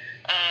USA.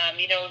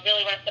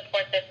 Really want to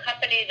support this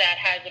company that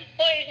has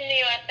employees in the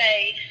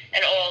USA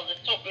and all the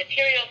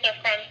materials are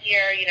from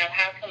here.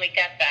 How can we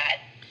get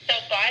that? So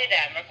buy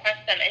them,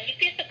 request them. And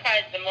you'd be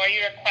surprised, the more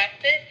you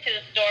request it to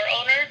the store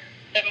owner,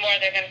 the more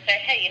they're going to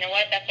say, hey, you know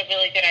what, that's a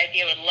really good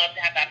idea. We'd love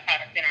to have that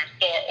product in our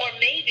store. Or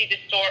maybe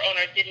the store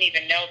owner didn't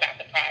even know about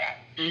the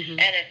product. Mm-hmm.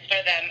 And it's for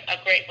them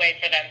a great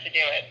way for them to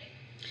do it.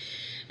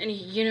 And,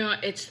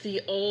 it's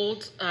the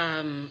old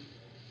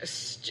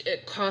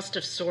cost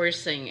of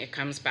sourcing it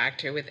comes back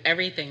to with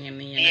everything in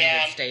the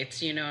United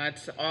States.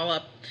 It's all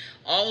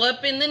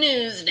up in the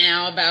news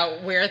now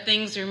about where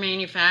things are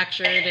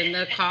manufactured and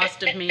the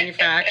cost of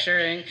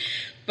manufacturing.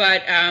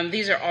 But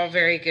these are all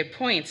very good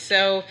points.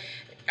 So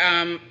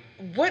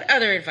what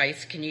other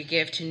advice can you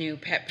give to new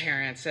pet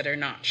parents that are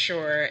not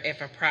sure if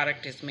a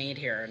product is made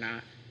here or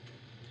not?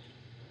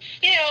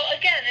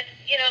 Again,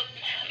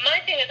 my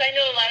thing is I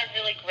know a lot of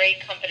really great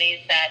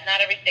companies that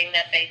not everything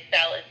that they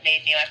sell is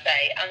made in the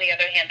USA. On the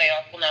other hand, I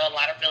also know a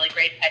lot of really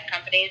great pet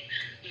companies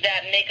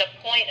that make a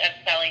point of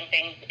selling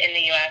things in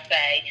the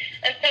USA.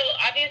 And so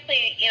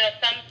obviously,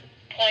 some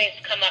points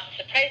come up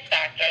to price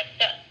factor.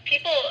 So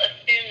people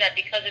assume that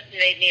because it's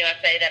made in the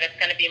USA that it's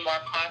going to be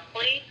more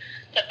costly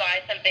to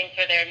buy something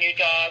for their new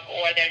dog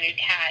or their new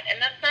cat, and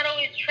that's not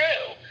always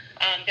true.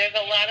 There's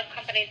a lot of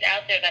companies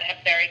out there that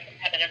have very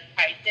competitive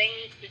pricing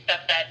to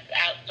stuff that's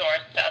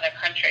outsourced to other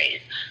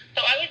countries.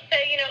 So I would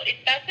say, if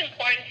that's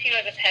important to you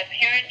as a pet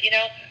parent,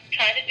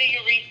 try to do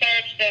your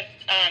research. There's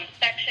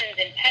sections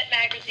in pet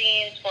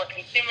magazines for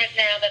consumers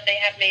now that they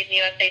have made in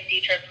the USA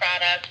featured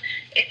products.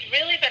 It's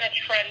really been a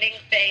trending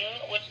thing,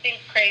 which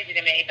seems crazy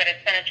to me, but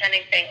it's been a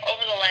trending thing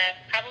over the last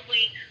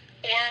probably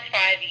 4 or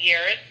 5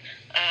 years.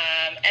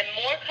 And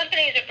more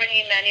companies are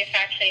bringing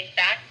manufacturing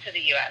back to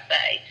the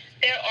USA.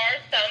 There are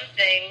some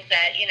things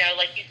that,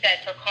 like you said,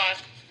 for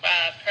cost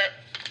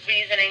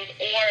reasonings,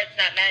 or it's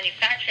not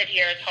manufactured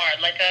here, it's hard.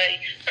 Like,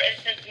 for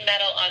instance,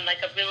 metal on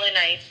like a really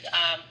nice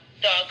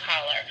dog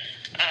collar.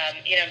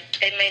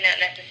 They may not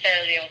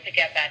necessarily be able to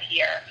get that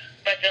here.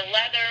 But the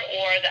leather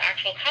or the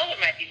actual collar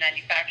might be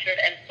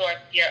manufactured and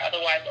sourced here,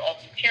 otherwise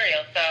old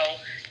material. So,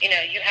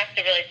 you have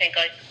to really think,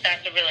 like,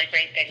 that's a really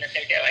great thing that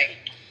they're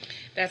doing.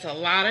 That's a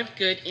lot of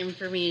good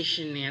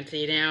information,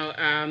 Nancy.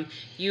 Now,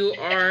 you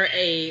are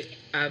a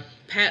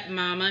pet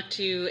mama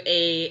to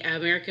a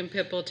American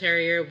Pit Bull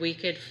Terrier. We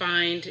could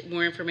find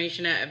more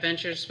information at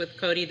Adventures with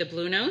Cody the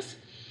Blue Nose.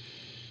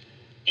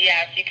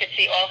 Yes, you could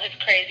see all his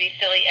crazy,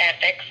 silly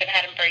antics. I've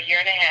had him for a year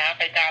and a half.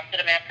 I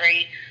adopted him after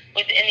he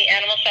was in the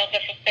animal shelter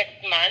for 6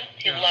 months.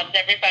 He loves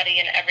everybody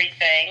and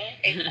everything.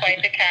 He's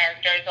quite the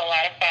character. He's a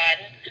lot of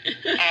fun.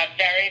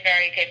 Very,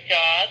 very good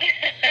dog.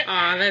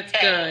 Aw, that's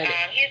good.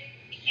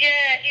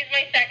 He's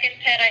my second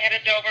pet. I had a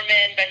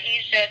Doberman, but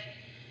he's just,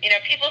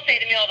 people say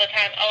to me all the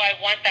time, oh, I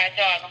want that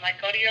dog. I'm like,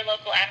 go to your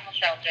local animal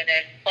shelter.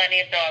 There's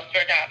plenty of dogs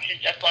for adoption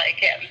just like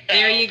him. So,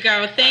 there you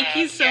go. Thank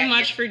you so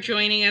much for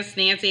joining us,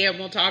 Nancy, and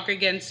we'll talk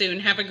again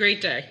soon. Have a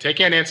great day. Take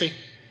care, Nancy.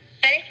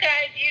 Thanks,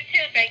 guys. You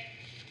too. Thanks.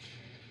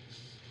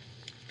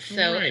 So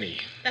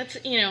Alrighty. that's,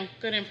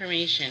 good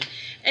information.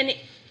 And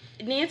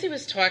Nancy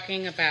was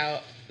talking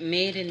about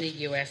made in the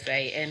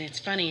USA, and it's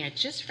funny, I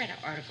just read an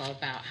article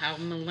about how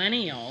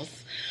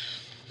millennials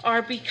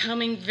are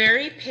becoming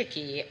very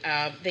picky.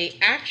 They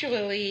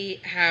actually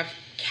have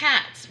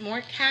cats,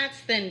 more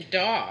cats than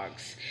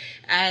dogs,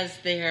 as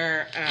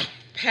their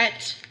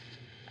pet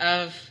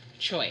of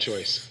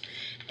choice.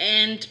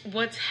 And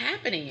what's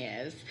happening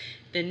is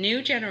the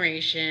new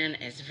generation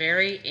is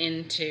very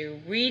into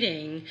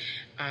reading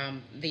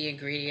the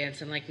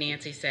ingredients, and like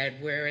Nancy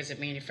said, where is it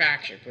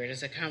manufactured? Where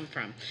does it come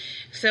from?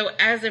 So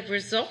as a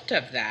result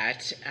of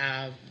that,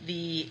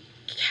 the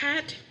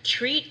cat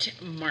treat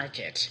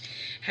market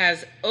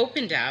has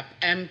opened up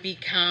and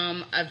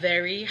become a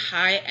very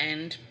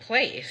high-end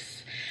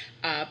place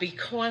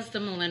because the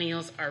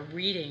millennials are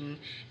reading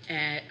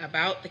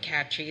about the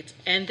cat treats,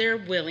 and they're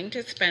willing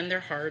to spend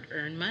their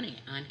hard-earned money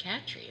on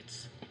cat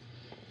treats.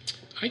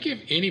 I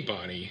give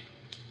anybody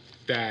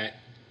that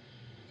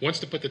wants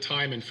to put the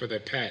time in for their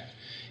pet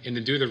and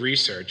to do the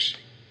research,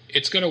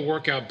 it's going to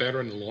work out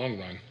better in the long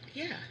run.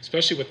 Yeah.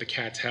 Especially with the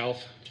cat's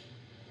health.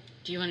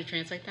 Do you want to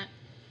translate that?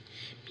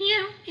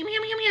 Meow, meow,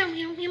 meow, meow,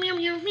 meow, meow, meow, meow,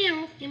 meow,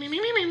 meow, meow,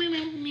 meow, meow,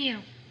 meow, meow.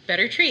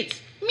 Better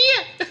treats.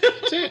 Meow.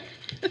 That's it.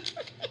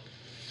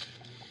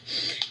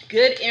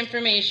 Good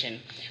information.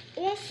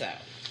 Also,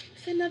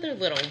 it's another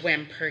little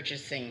when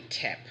purchasing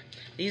tip.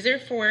 These are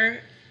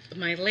for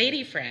my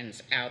lady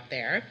friends out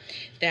there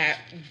that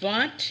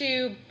want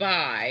to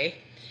buy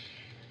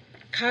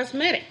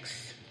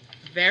cosmetics.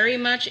 Very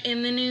much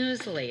in the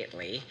news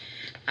lately,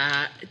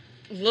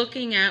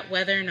 looking at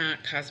whether or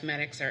not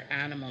cosmetics are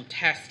animal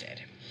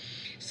tested.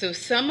 So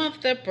some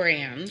of the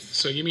brands...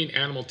 So you mean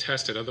animal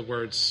tested? In other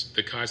words,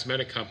 the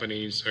cosmetic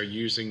companies are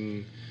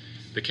using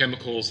the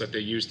chemicals that they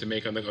use to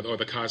make or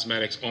the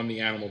cosmetics on the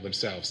animal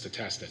themselves to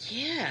test it.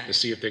 Yeah. To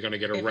see if they're going to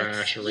get a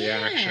rash or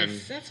reaction.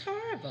 Yes, that's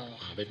horrible.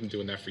 Wow, they've been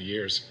doing that for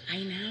years.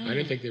 I know. I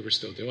didn't think they were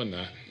still doing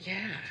that.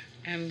 Yeah,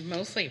 and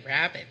mostly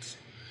rabbits.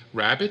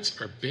 Rabbits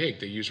are big.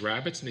 They use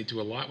rabbits and they do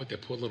a lot with their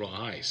poor little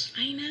eyes.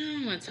 I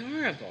know, it's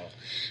horrible.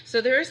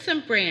 So there are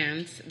some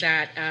brands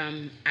that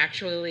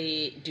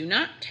actually do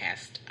not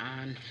test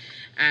on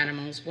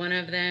animals. One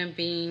of them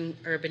being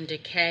Urban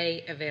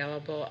Decay,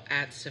 available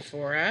at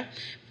Sephora.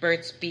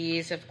 Burt's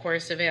Bees, of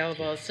course,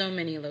 available at so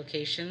many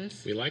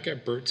locations. We like our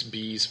Burt's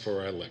Bees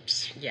for our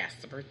lips. Yes,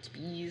 the Burt's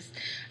Bees.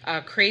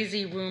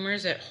 Crazy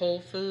Rumors at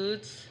Whole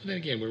Foods. Then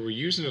again, we were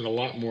using it a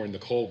lot more in the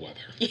cold weather.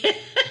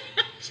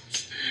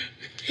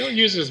 Don't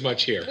use it as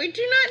much here. We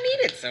do not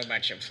need it so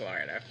much in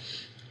Florida.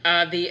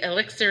 The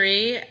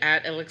Elixiri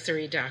at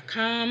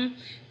elixiri.com.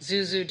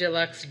 Zuzu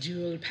Deluxe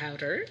Jewel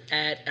Powder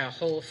at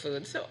Whole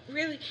Foods. So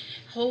really,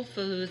 Whole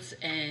Foods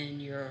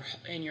and your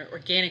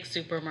organic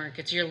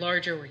supermarkets, your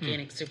larger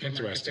organic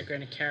supermarkets are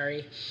going to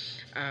carry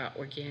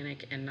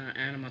organic and not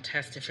animal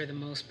tested for the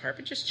most part,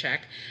 but just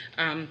check.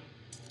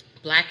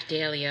 Black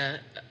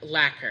Dahlia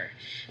Lacquer.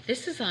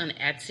 This is on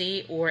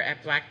Etsy or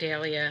at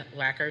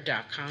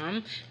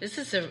blackdahlialacquer.com.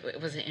 It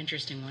was an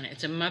interesting one.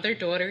 It's a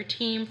mother-daughter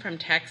team from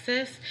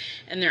Texas,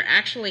 and they're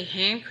actually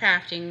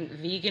handcrafting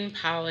vegan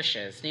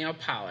polishes, nail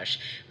polish,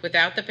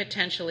 without the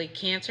potentially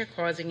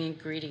cancer-causing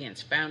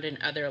ingredients found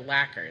in other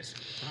lacquers.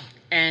 Wow.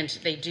 And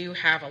they do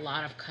have a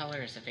lot of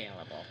colors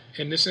available.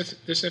 And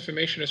this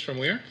information is from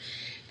where?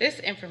 This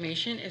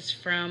information is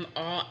from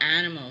All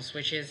Animals,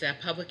 which is a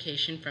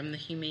publication from the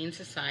Humane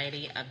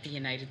Society of the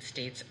United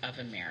States of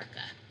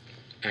America.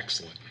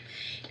 Excellent.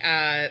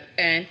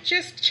 And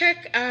just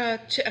check a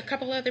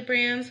couple other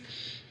brands.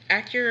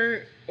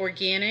 Accurate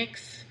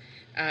Organics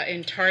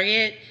in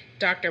Target.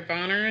 Dr.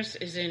 Bonner's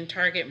is in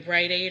Target,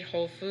 Rite Aid,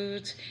 Whole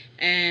Foods.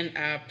 And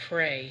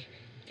Prey,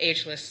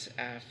 Ageless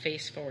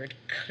Face Forward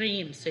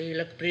Cream, so you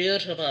look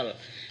beautiful,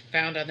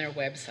 found on their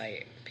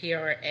website,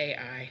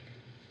 PRAI.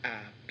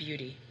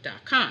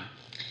 Beauty.com.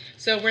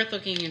 So worth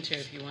looking into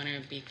if you want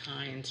to be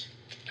kind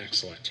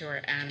Excellent. To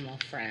our animal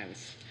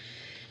friends.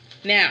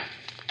 Now,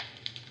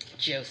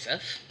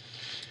 Joseph.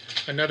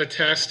 Another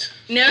test?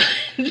 No,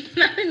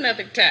 not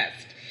another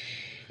test.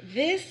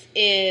 This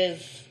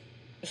is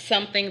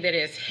something that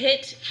has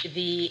hit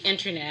the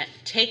internet,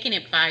 taken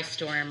it by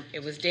storm.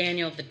 It was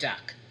Daniel the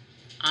Duck.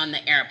 on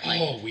the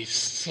airplane. Oh, we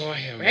saw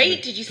him.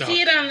 Right? Did you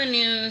see it on the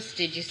news?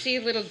 Did you see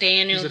little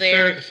Daniel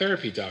there? He's a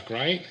therapy duck,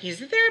 right?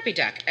 He's a therapy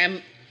duck.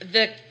 And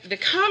the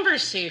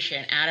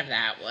conversation out of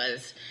that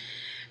was,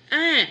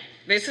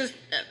 this is,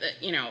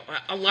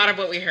 a lot of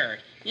what we heard.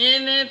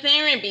 And the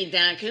therapy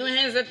duck, who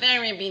has a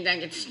therapy duck?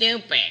 It's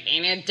stupid.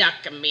 And a duck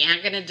can be,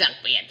 how can a duck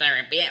be a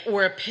therapy?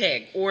 Or a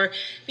pig. Or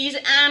these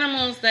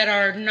animals that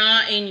are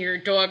not in your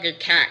dog or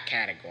cat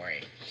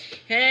category.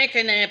 How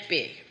can that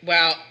be?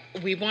 Well,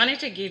 we wanted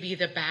to give you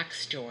the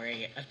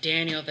backstory of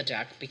Daniel the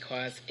duck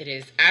because it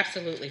is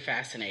absolutely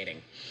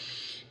fascinating.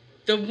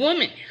 The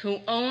woman who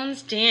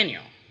owns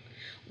Daniel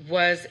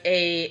was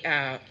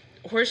a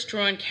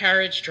horse-drawn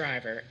carriage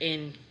driver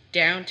in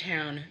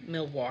downtown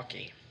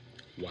Milwaukee.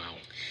 Wow.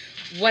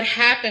 What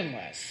happened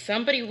was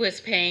somebody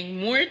was paying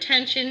more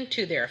attention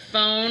to their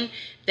phone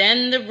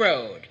than the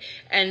road,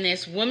 and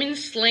this woman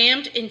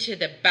slammed into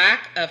the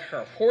back of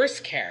her horse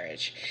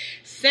carriage,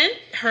 sent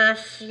her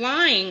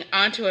flying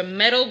onto a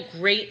metal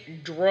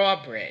grate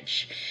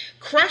drawbridge,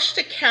 crushed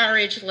the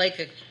carriage like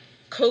a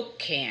Coke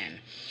can,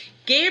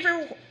 gave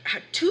her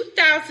a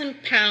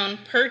 2,000-pound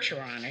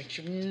percheron.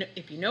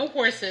 If you know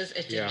horses,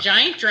 it's a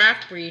giant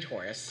draft breed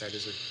horse. That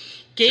is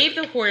gave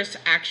the horse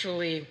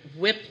actually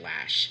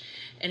whiplash.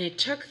 And it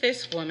took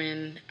this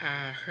woman,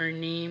 her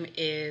name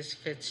is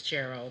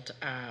Fitzgerald,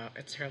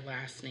 it's her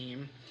last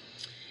name.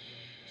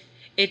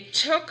 It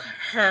took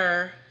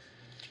her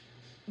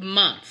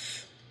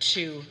months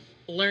to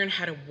learn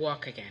how to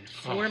walk again.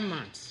 4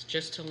 months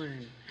just to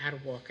learn how to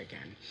walk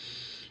again.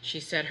 She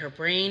said her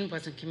brain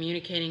wasn't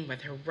communicating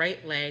with her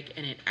right leg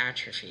and it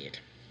atrophied.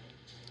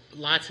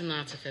 Lots and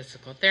lots of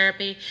physical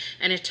therapy,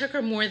 and it took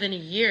her more than a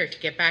year to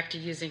get back to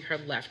using her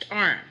left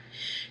arm.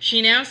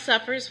 She now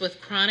suffers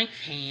with chronic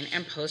pain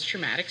and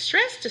post-traumatic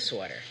stress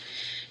disorder.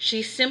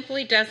 She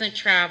simply doesn't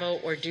travel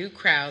or do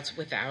crowds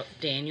without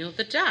Daniel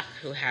the duck,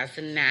 who has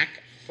the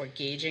knack for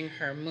gauging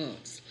her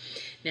moods.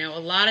 Now, a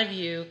lot of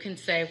you can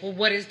say, well,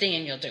 what does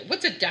Daniel do?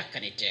 What's a duck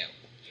going to do?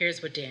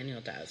 Here's what Daniel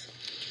does.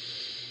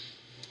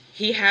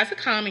 He has a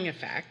calming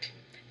effect,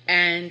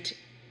 and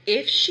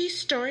if she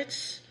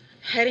starts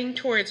heading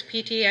towards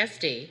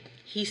PTSD,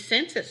 he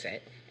senses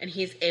it, and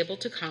he's able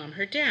to calm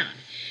her down.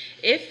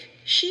 If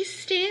she's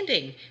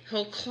standing,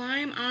 he'll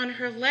climb on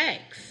her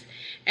legs.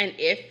 And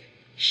if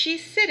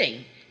she's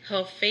sitting,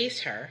 he'll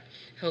face her,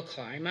 he'll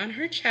climb on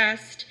her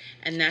chest,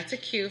 and that's a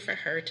cue for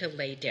her to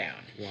lay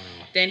down. Wow.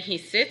 Then he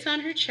sits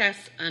on her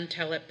chest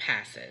until it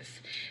passes.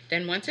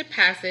 Then once it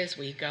passes,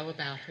 we go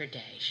about her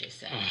day, she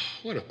said. Oh,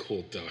 what a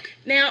cool duck.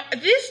 Now,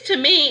 this to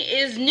me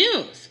is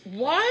news.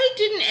 Why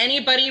didn't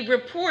anybody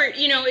report,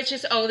 it's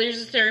just,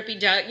 there's a therapy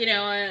duck,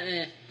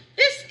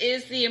 This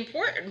is the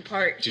important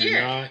part here.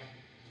 Do not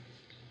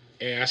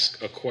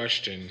ask a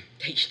question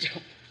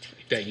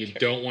that you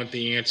don't want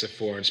the answer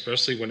for,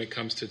 especially when it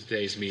comes to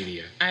today's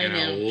media. I know.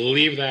 I'll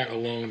leave that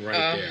alone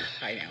right there.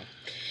 I know.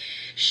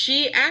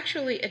 She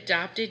actually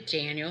adopted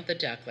Daniel the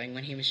duckling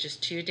when he was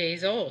just 2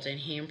 days old, and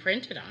he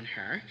imprinted on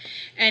her.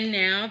 And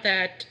now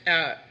that,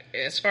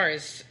 as far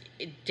as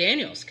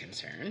Daniel's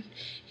concerned,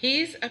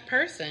 he's a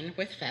person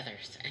with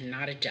feathers and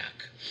not a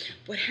duck.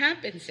 What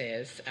happens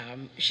is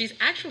she's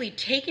actually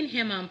taken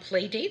him on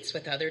play dates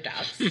with other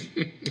ducks,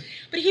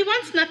 but he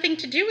wants nothing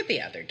to do with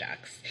the other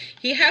ducks.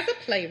 He has a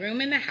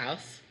playroom in the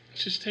house.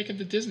 She's taken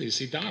to Disney to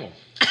see Donald.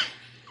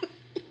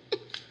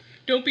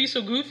 Don't be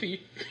so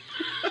goofy.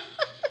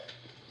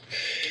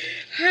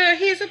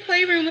 He has a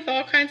playroom with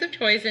all kinds of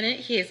toys in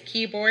it. He has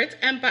keyboards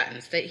and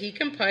buttons that he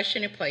can push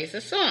and it plays a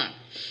song.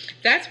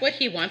 That's what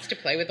he wants to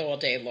play with all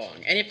day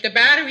long. And if the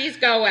batteries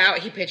go out,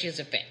 he pitches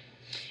a fit.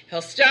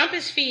 He'll stomp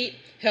his feet,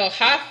 he'll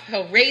huff,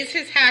 he'll raise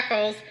his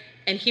hackles,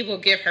 and he will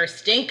give her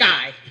stink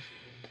eye.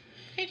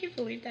 Can you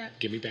believe that?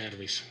 Give me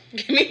batteries.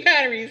 Give me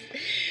batteries.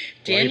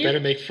 Well, you better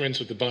make friends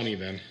with the bunny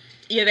then.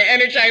 Yeah, the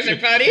Energizer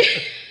bunny.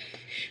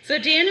 So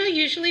Daniel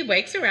usually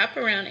wakes her up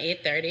around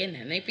 8:30, and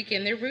then they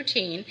begin their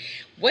routine.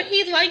 What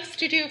he likes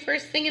to do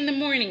first thing in the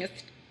morning is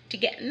to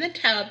get in the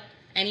tub,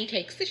 and he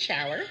takes the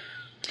shower.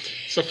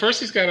 So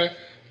first he's got to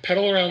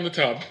pedal around the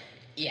tub.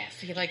 Yes,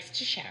 he likes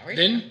to shower.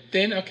 Then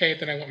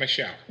I want my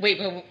shower. Wait.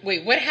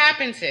 What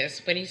happens is,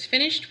 when he's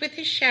finished with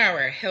his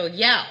shower, he'll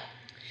yell,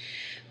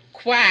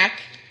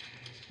 quack,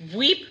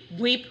 weep,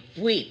 weep,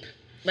 weep.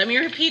 Let me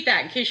repeat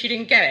that in case you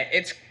didn't get it.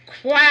 It's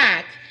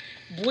quack,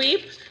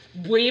 weep,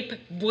 weep,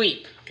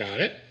 weep. Got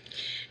it.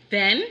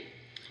 Then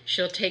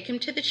she'll take him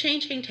to the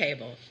changing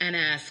table and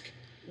ask,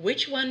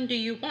 which one do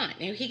you want?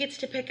 Now he gets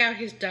to pick out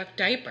his duck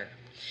diaper.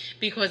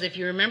 Because if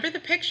you remember the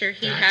picture,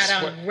 he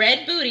had on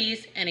red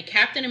booties and a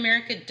Captain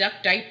America duck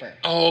diaper.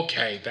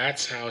 Okay,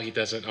 that's how he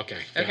does it. Okay.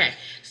 Okay.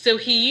 So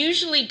he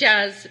usually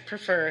does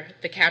prefer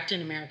the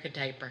Captain America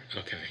diaper.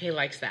 Okay. He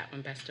likes that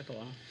one best of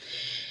all.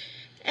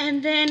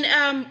 And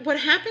then what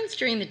happens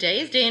during the day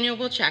is Daniel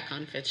will check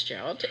on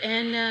Fitzgerald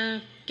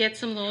and get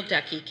some little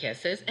ducky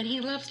kisses, and he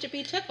loves to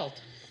be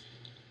tickled.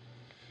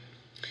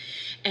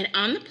 And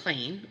on the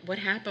plane, what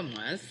happened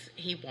was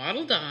he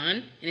waddled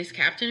on in his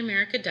Captain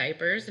America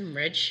diapers and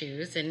red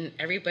shoes, and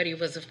everybody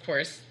was, of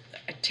course,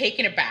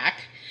 taken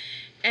aback.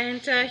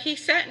 And he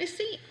sat in his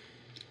seat.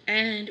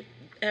 And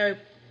a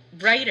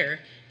writer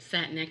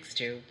sat next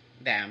to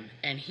them,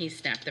 and he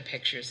snapped the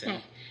pictures.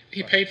 Well,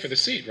 he paid for the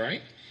seat,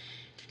 right?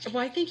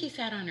 Well, I think he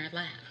sat on her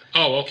lap.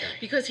 Oh, okay.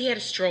 Because he had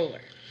a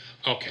stroller.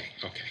 Okay.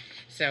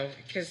 So,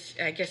 because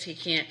I guess he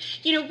can't.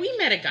 We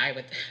met a guy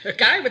with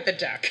the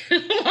duck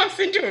who walks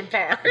into a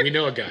bar. We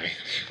know a guy.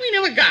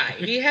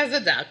 He has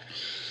a duck.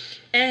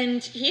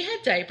 And he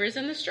had diapers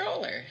in the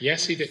stroller.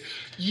 Yes, he did.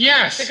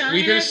 Yes, the guy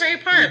we did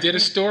a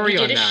story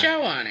on that. We did a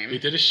show on him. We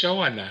did a show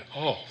on that.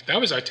 Oh,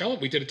 that was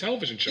we did a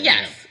television show.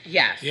 Yes.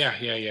 Yeah.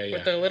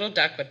 With the little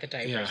duck with the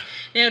diapers. Yeah.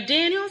 Now,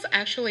 Daniel's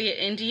actually an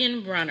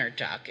Indian runner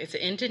duck. It's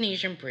an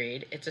Indonesian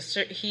breed.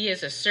 He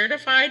is a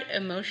certified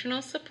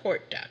emotional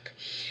support duck.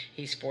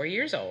 He's 4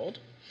 years old,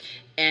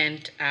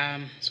 and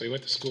so he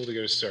went to school to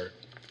get a cert.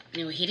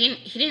 He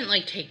didn't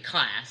like take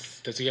class.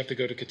 Does he have to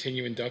go to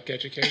continuing duck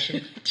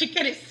education? To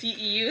get his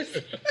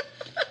CEUs,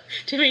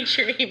 to make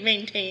sure he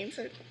maintains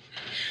it.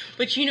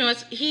 But he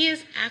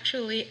is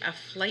actually a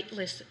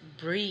flightless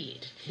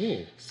breed.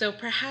 Ooh. So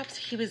perhaps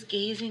he was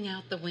gazing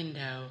out the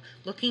window,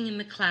 looking in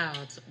the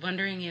clouds,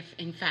 wondering if,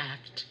 in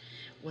fact,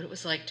 what it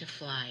was like to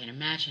fly, and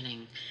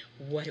imagining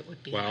what it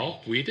would be like.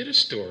 Well, we did a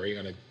story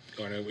on a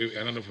I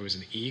don't know if it was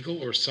an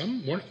eagle or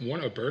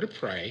a bird of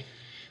prey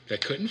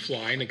that couldn't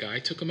fly, and the guy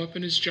took him up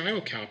in his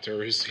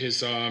gyrocopter,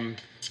 his one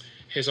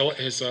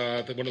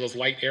of those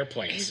light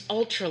airplanes. His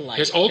ultralight.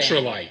 His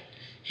ultralight.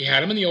 He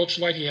had him in the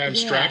ultralight. He had him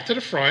strapped to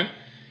the front,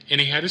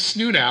 and he had his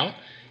snoot out,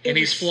 and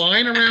he's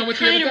flying around with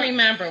the other ducks. I kind of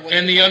remember what.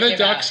 And the other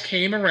ducks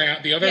came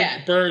around. The other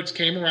birds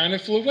came around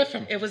and flew with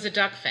him. It was a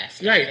duck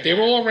fest. Right. They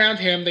were all around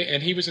him,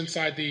 and he was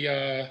inside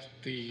the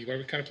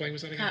what kind of plane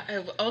was that again?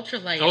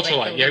 Ultralight.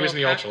 Ultralight. He was in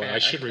the ultralight. I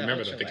should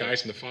remember that. The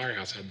guys in the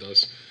firehouse had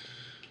those.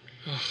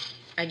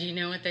 And do you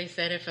know what they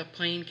said if a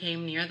plane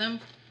came near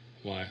them?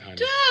 What?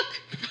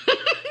 Duck!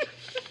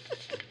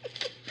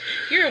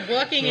 You're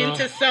walking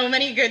into so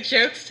many good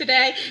jokes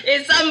today.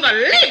 It's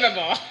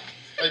unbelievable.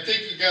 I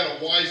think you got a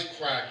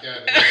wisecrack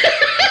at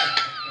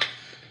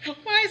it.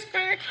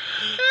 Wisecrack.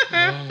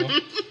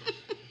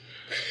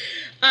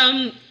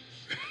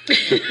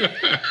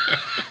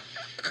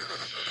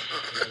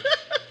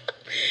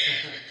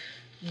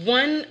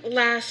 One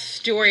last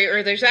story,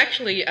 or there's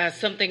actually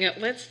something.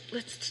 Let's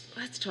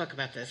talk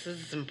about this. This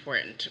is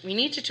important. We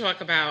need to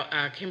talk about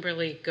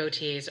Kimberly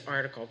Gautier's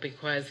article,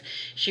 because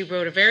she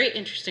wrote a very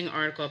interesting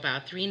article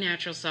about 3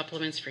 natural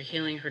supplements for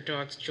healing her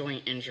dog's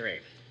joint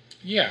injury.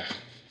 Yeah.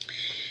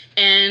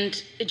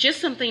 And just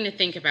something to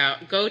think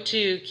about. Go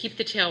to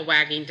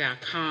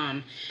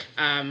keepthetailwagging.com.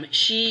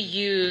 She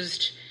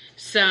used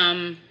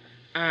some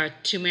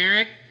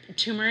turmeric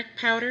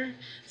powder,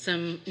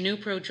 some new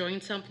pro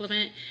joint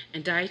supplement,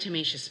 and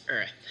diatomaceous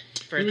earth.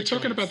 We were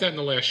talking about that in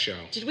the last show.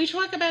 Did we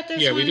talk about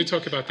this? Yeah, we did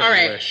talk about that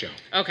in the last show.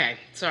 Okay,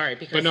 sorry.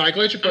 But no, I'm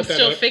glad you brought that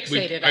up. I'm still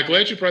fixated. I'm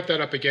glad you brought that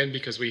up again,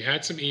 because we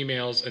had some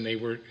emails, and they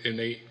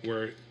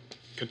were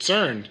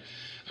concerned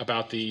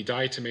about the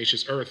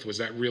diatomaceous earth. Was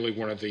that really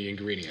one of the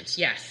ingredients?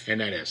 Yes. And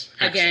that is.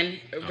 Excellent.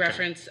 Again,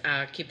 reference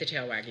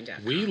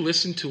keepthetailwagging.com. We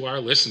listen to our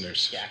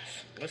listeners. Yes,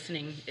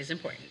 listening is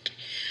important.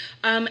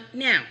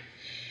 Now,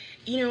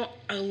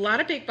 a lot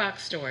of big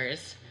box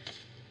stores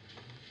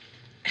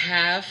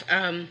have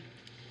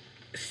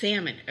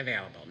salmon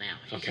available now.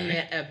 You can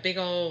get a big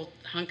old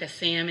hunk of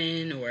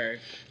salmon, or...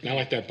 Not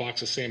like that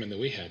box of salmon that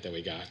we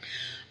got.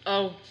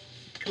 Oh,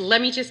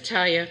 let me just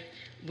tell you,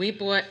 we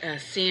bought a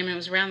salmon. It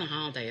was around the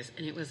holidays,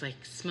 and it was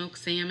like smoked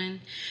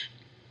salmon.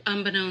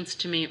 Unbeknownst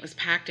to me, it was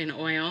packed in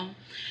oil.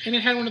 And it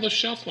had one of those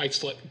shelf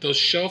lives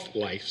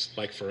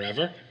like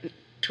forever.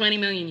 20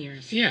 million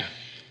years. Yeah.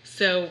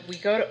 So we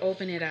go to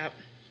open it up,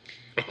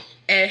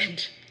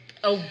 and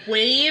a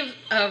wave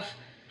of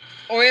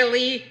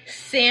oily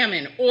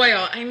salmon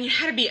oil. I mean, it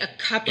had to be a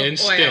cup of oil.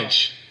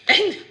 Stench.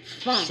 And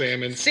funk.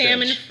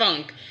 Salmon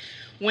funk.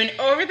 Went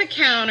over the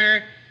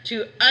counter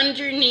to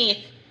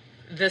underneath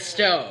the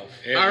stove.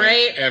 All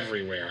right?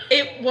 Everywhere.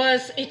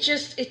 It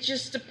just,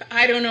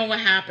 I don't know what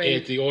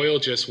happened. The oil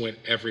just went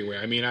everywhere.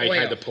 I mean, I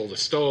had to pull the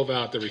stove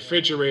out, the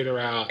refrigerator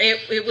out.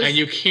 It was, and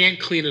you can't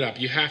clean it up.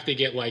 You have to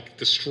get like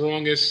the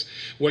strongest.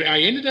 What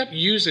I ended up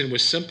using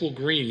was Simple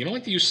Green. You don't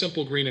like to use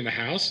Simple Green in the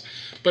house,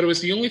 but it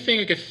was the only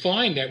thing I could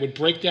find that would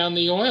break down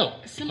the oil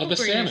of the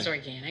salmon. Is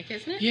organic,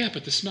 isn't it? Yeah,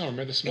 but the smell.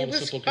 Remember the smell of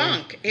Simple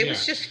Green? It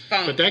was just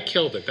funk. But that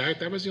killed it.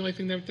 That was the only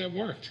thing that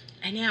worked.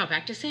 And now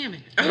back to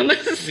salmon.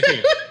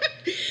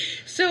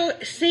 So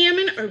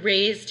salmon are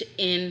raised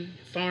in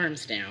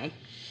farms now,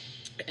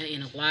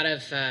 in a lot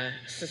of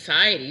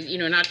societies,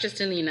 not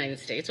just in the United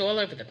States, all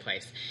over the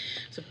place.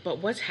 So, but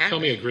what's happening? Tell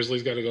me a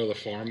grizzly's got to go to the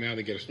farm now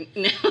to get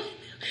No.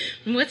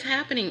 What's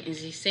happening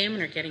is these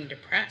salmon are getting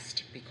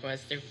depressed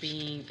because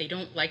they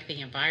don't like the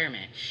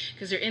environment,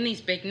 because they're in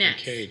these big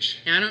nets. Cage.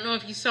 Now, I don't know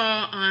if you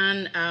saw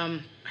on,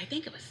 I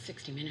think it was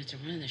 60 Minutes or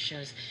one of the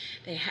shows,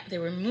 they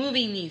were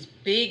moving these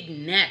big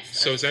nets.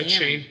 So is that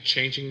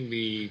changing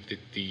the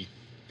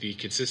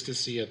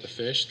consistency of the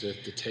fish, the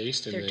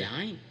taste? And they're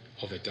dying.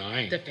 Oh, they're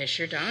dying. The fish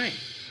are dying.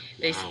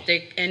 Wow.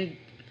 And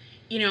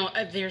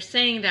they're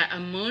saying that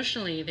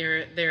emotionally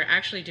they're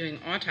actually doing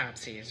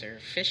autopsies or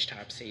fish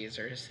topsies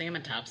or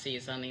salmon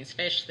topsies on these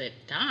fish that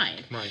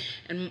died. Right.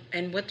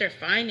 And what they're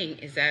finding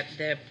is that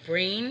the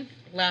brain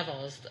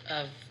levels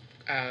of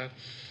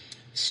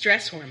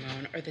stress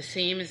hormone are the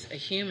same as a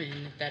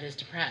human that is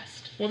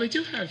depressed. Well, they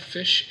do have other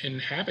fish in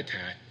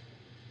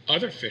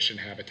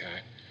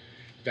habitat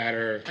that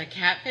are like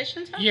catfish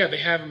and stuff. Yeah, they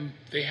have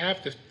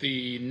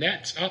the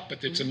nets up,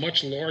 but it's a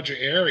much larger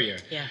area.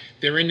 Yeah.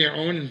 They're in their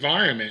own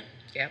environment.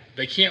 Yep.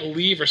 They can't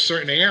leave a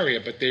certain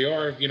area, but they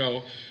are.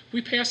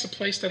 We pass a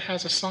place that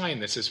has a sign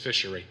that says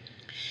fishery.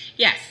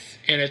 Yes.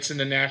 And it's in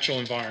the natural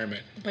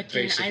environment. But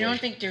I don't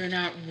think they're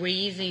not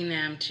raising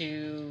them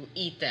to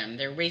eat them.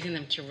 They're raising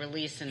them to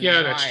release in the wild.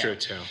 Yeah, that's true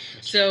too.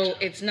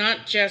 It's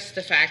not just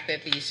the fact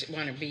that these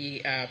want to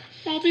be.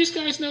 Well, these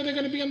guys know they're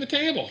going to be on the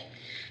table.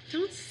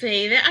 Don't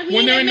say that. I mean,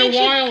 when they're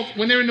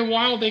in the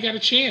wild, they got a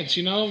chance.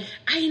 I know,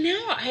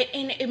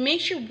 and it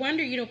makes you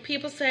wonder.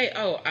 People say,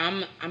 "Oh,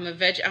 I'm a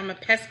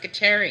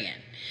pescatarian."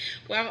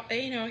 Well,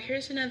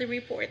 here's another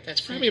report that's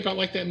probably about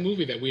like that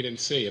movie that we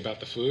didn't see about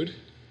the food.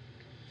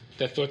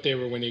 That thought they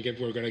were going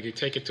to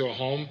take it to a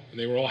home, and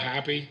they were all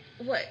happy.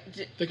 What?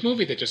 The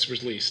movie that just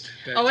was released.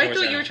 I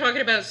thought you were talking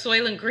about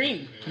Soylent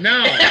Green.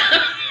 No.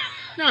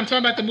 No, I'm talking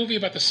about the movie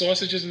about the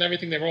sausages and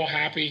everything. They were all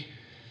happy.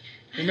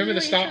 Remember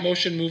the stop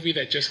motion movie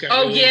that just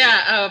got released?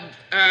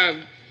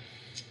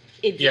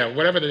 Yeah.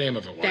 Whatever the name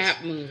of it was.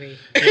 That movie.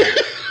 Yeah.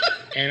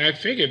 And I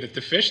figured that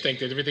the fish think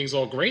that everything's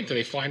all great until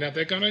they find out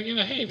they're going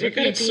to, hey, they're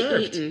being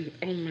served. Eaten.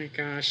 Oh, my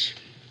gosh.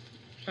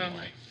 Well,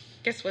 anyway.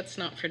 Guess what's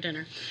not for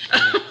dinner?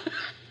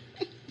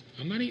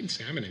 I'm not eating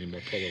salmon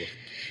anymore, poor little.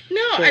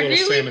 No, I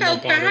really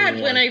felt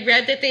bad when I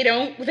read that they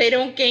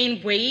don't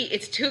gain weight.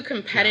 It's too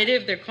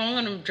competitive. No. They're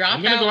calling them dropout.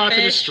 I'm going to go out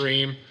to the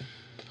stream.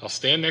 I'll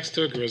stand next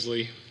to a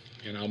grizzly,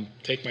 and I'll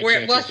take my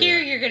chances. Well, here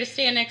you're going to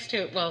stand next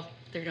to. Well,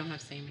 they don't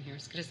have salmon here. I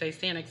was going to say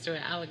stand next to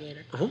an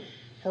alligator.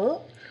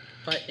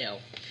 But no.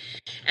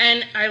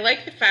 And I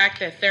like the fact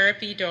that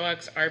therapy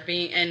dogs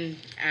and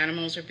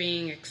animals are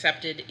being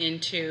accepted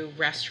into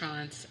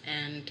restaurants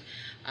and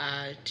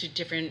to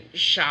different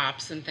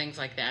shops and things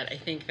like that. I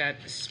think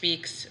that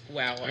speaks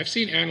well. I've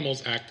seen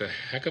animals act a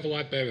heck of a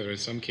lot better than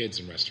some kids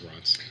in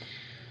restaurants.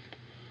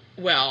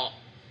 Well,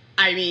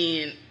 I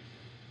mean,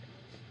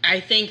 I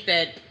think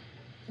that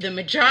the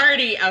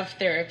majority of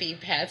therapy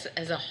pets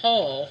as a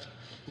whole...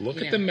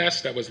 Look at the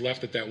mess that was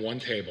left at that one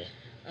table.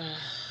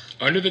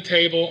 Under the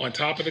table, on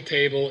top of the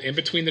table, in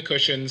between the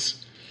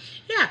cushions.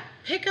 Yeah,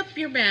 pick up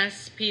your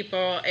mess,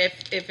 people.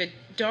 If a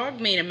dog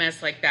made a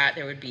mess like that,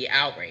 there would be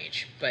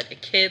outrage. But a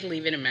kid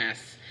leaving a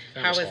mess,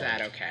 how is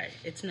that okay?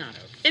 It's not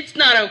okay. It's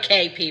not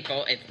okay,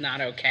 people. It's not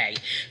okay.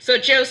 So,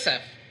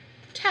 Joseph,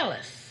 tell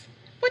us,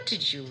 what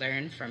did you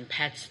learn from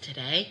pets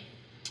today?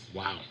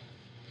 Wow.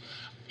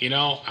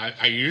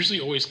 I usually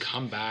always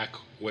come back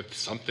with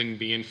something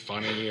being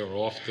funny or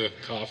off the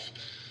cuff.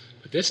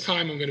 But this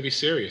time I'm going to be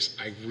serious.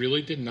 I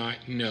really did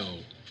not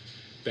know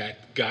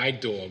that guide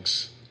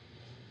dogs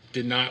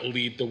did not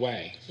lead the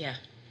way. Yeah.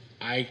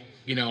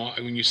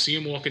 When you see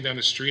them walking down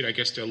the street, I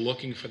guess they're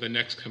looking for the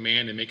next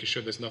command and making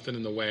sure there's nothing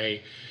in the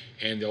way,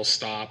 and they'll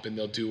stop and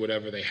they'll do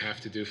whatever they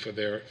have to do for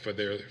their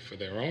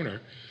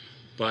owner.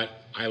 But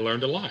I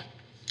learned a lot.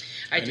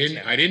 I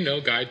didn't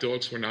know guide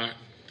dogs were not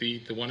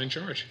the one in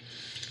charge.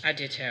 I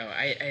did too.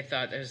 I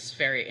thought it was a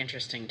very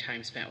interesting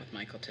time spent with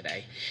Michael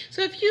today.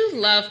 So if you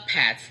love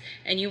pets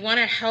and you want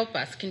to help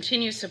us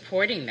continue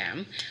supporting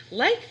them,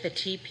 like the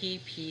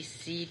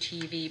TPPC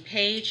TV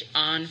page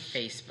on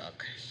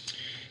Facebook.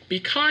 Be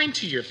kind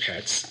to your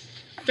pets.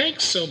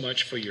 Thanks so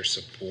much for your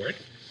support.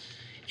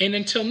 And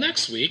until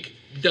next week,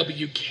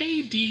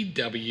 WKDW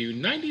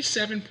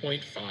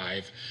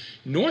 97.5,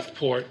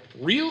 Northport,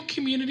 Real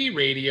Community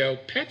Radio,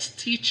 Pets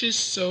Teaches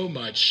So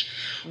Much.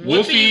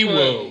 Woofy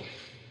woo.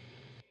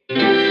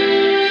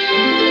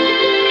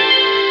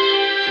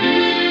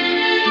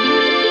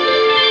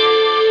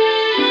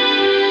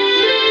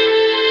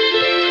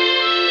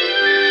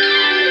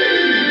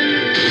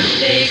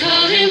 They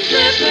call him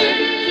Flipper,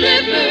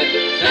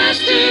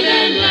 faster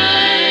than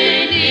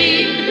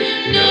lightning.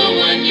 No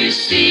one you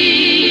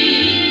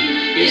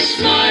see is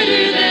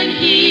smarter than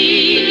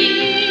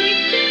he.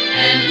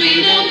 And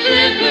we know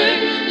Flipper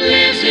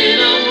lives in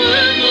a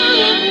world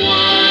full of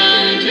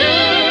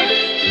wonder,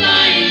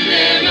 flying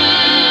there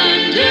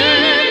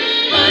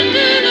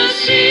under the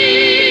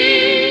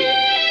sea.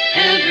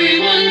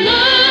 Everyone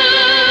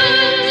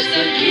loves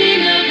the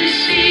king of the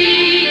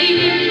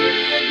sea,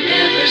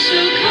 never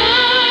so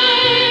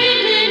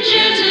kind and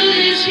gentle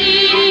is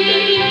he.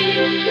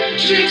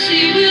 Tricks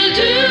he will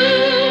do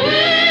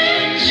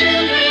when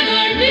children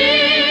are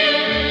near,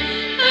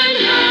 and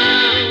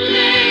how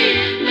they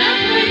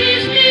laugh when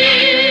he's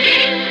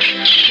near.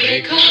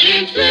 They call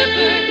him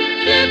Flipper,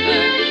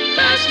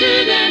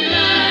 faster than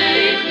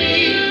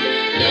lightning.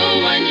 No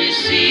one you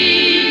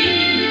see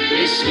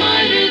is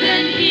smarter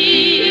than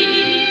he.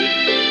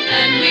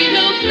 And we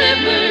know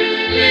Flipper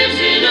lives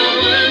in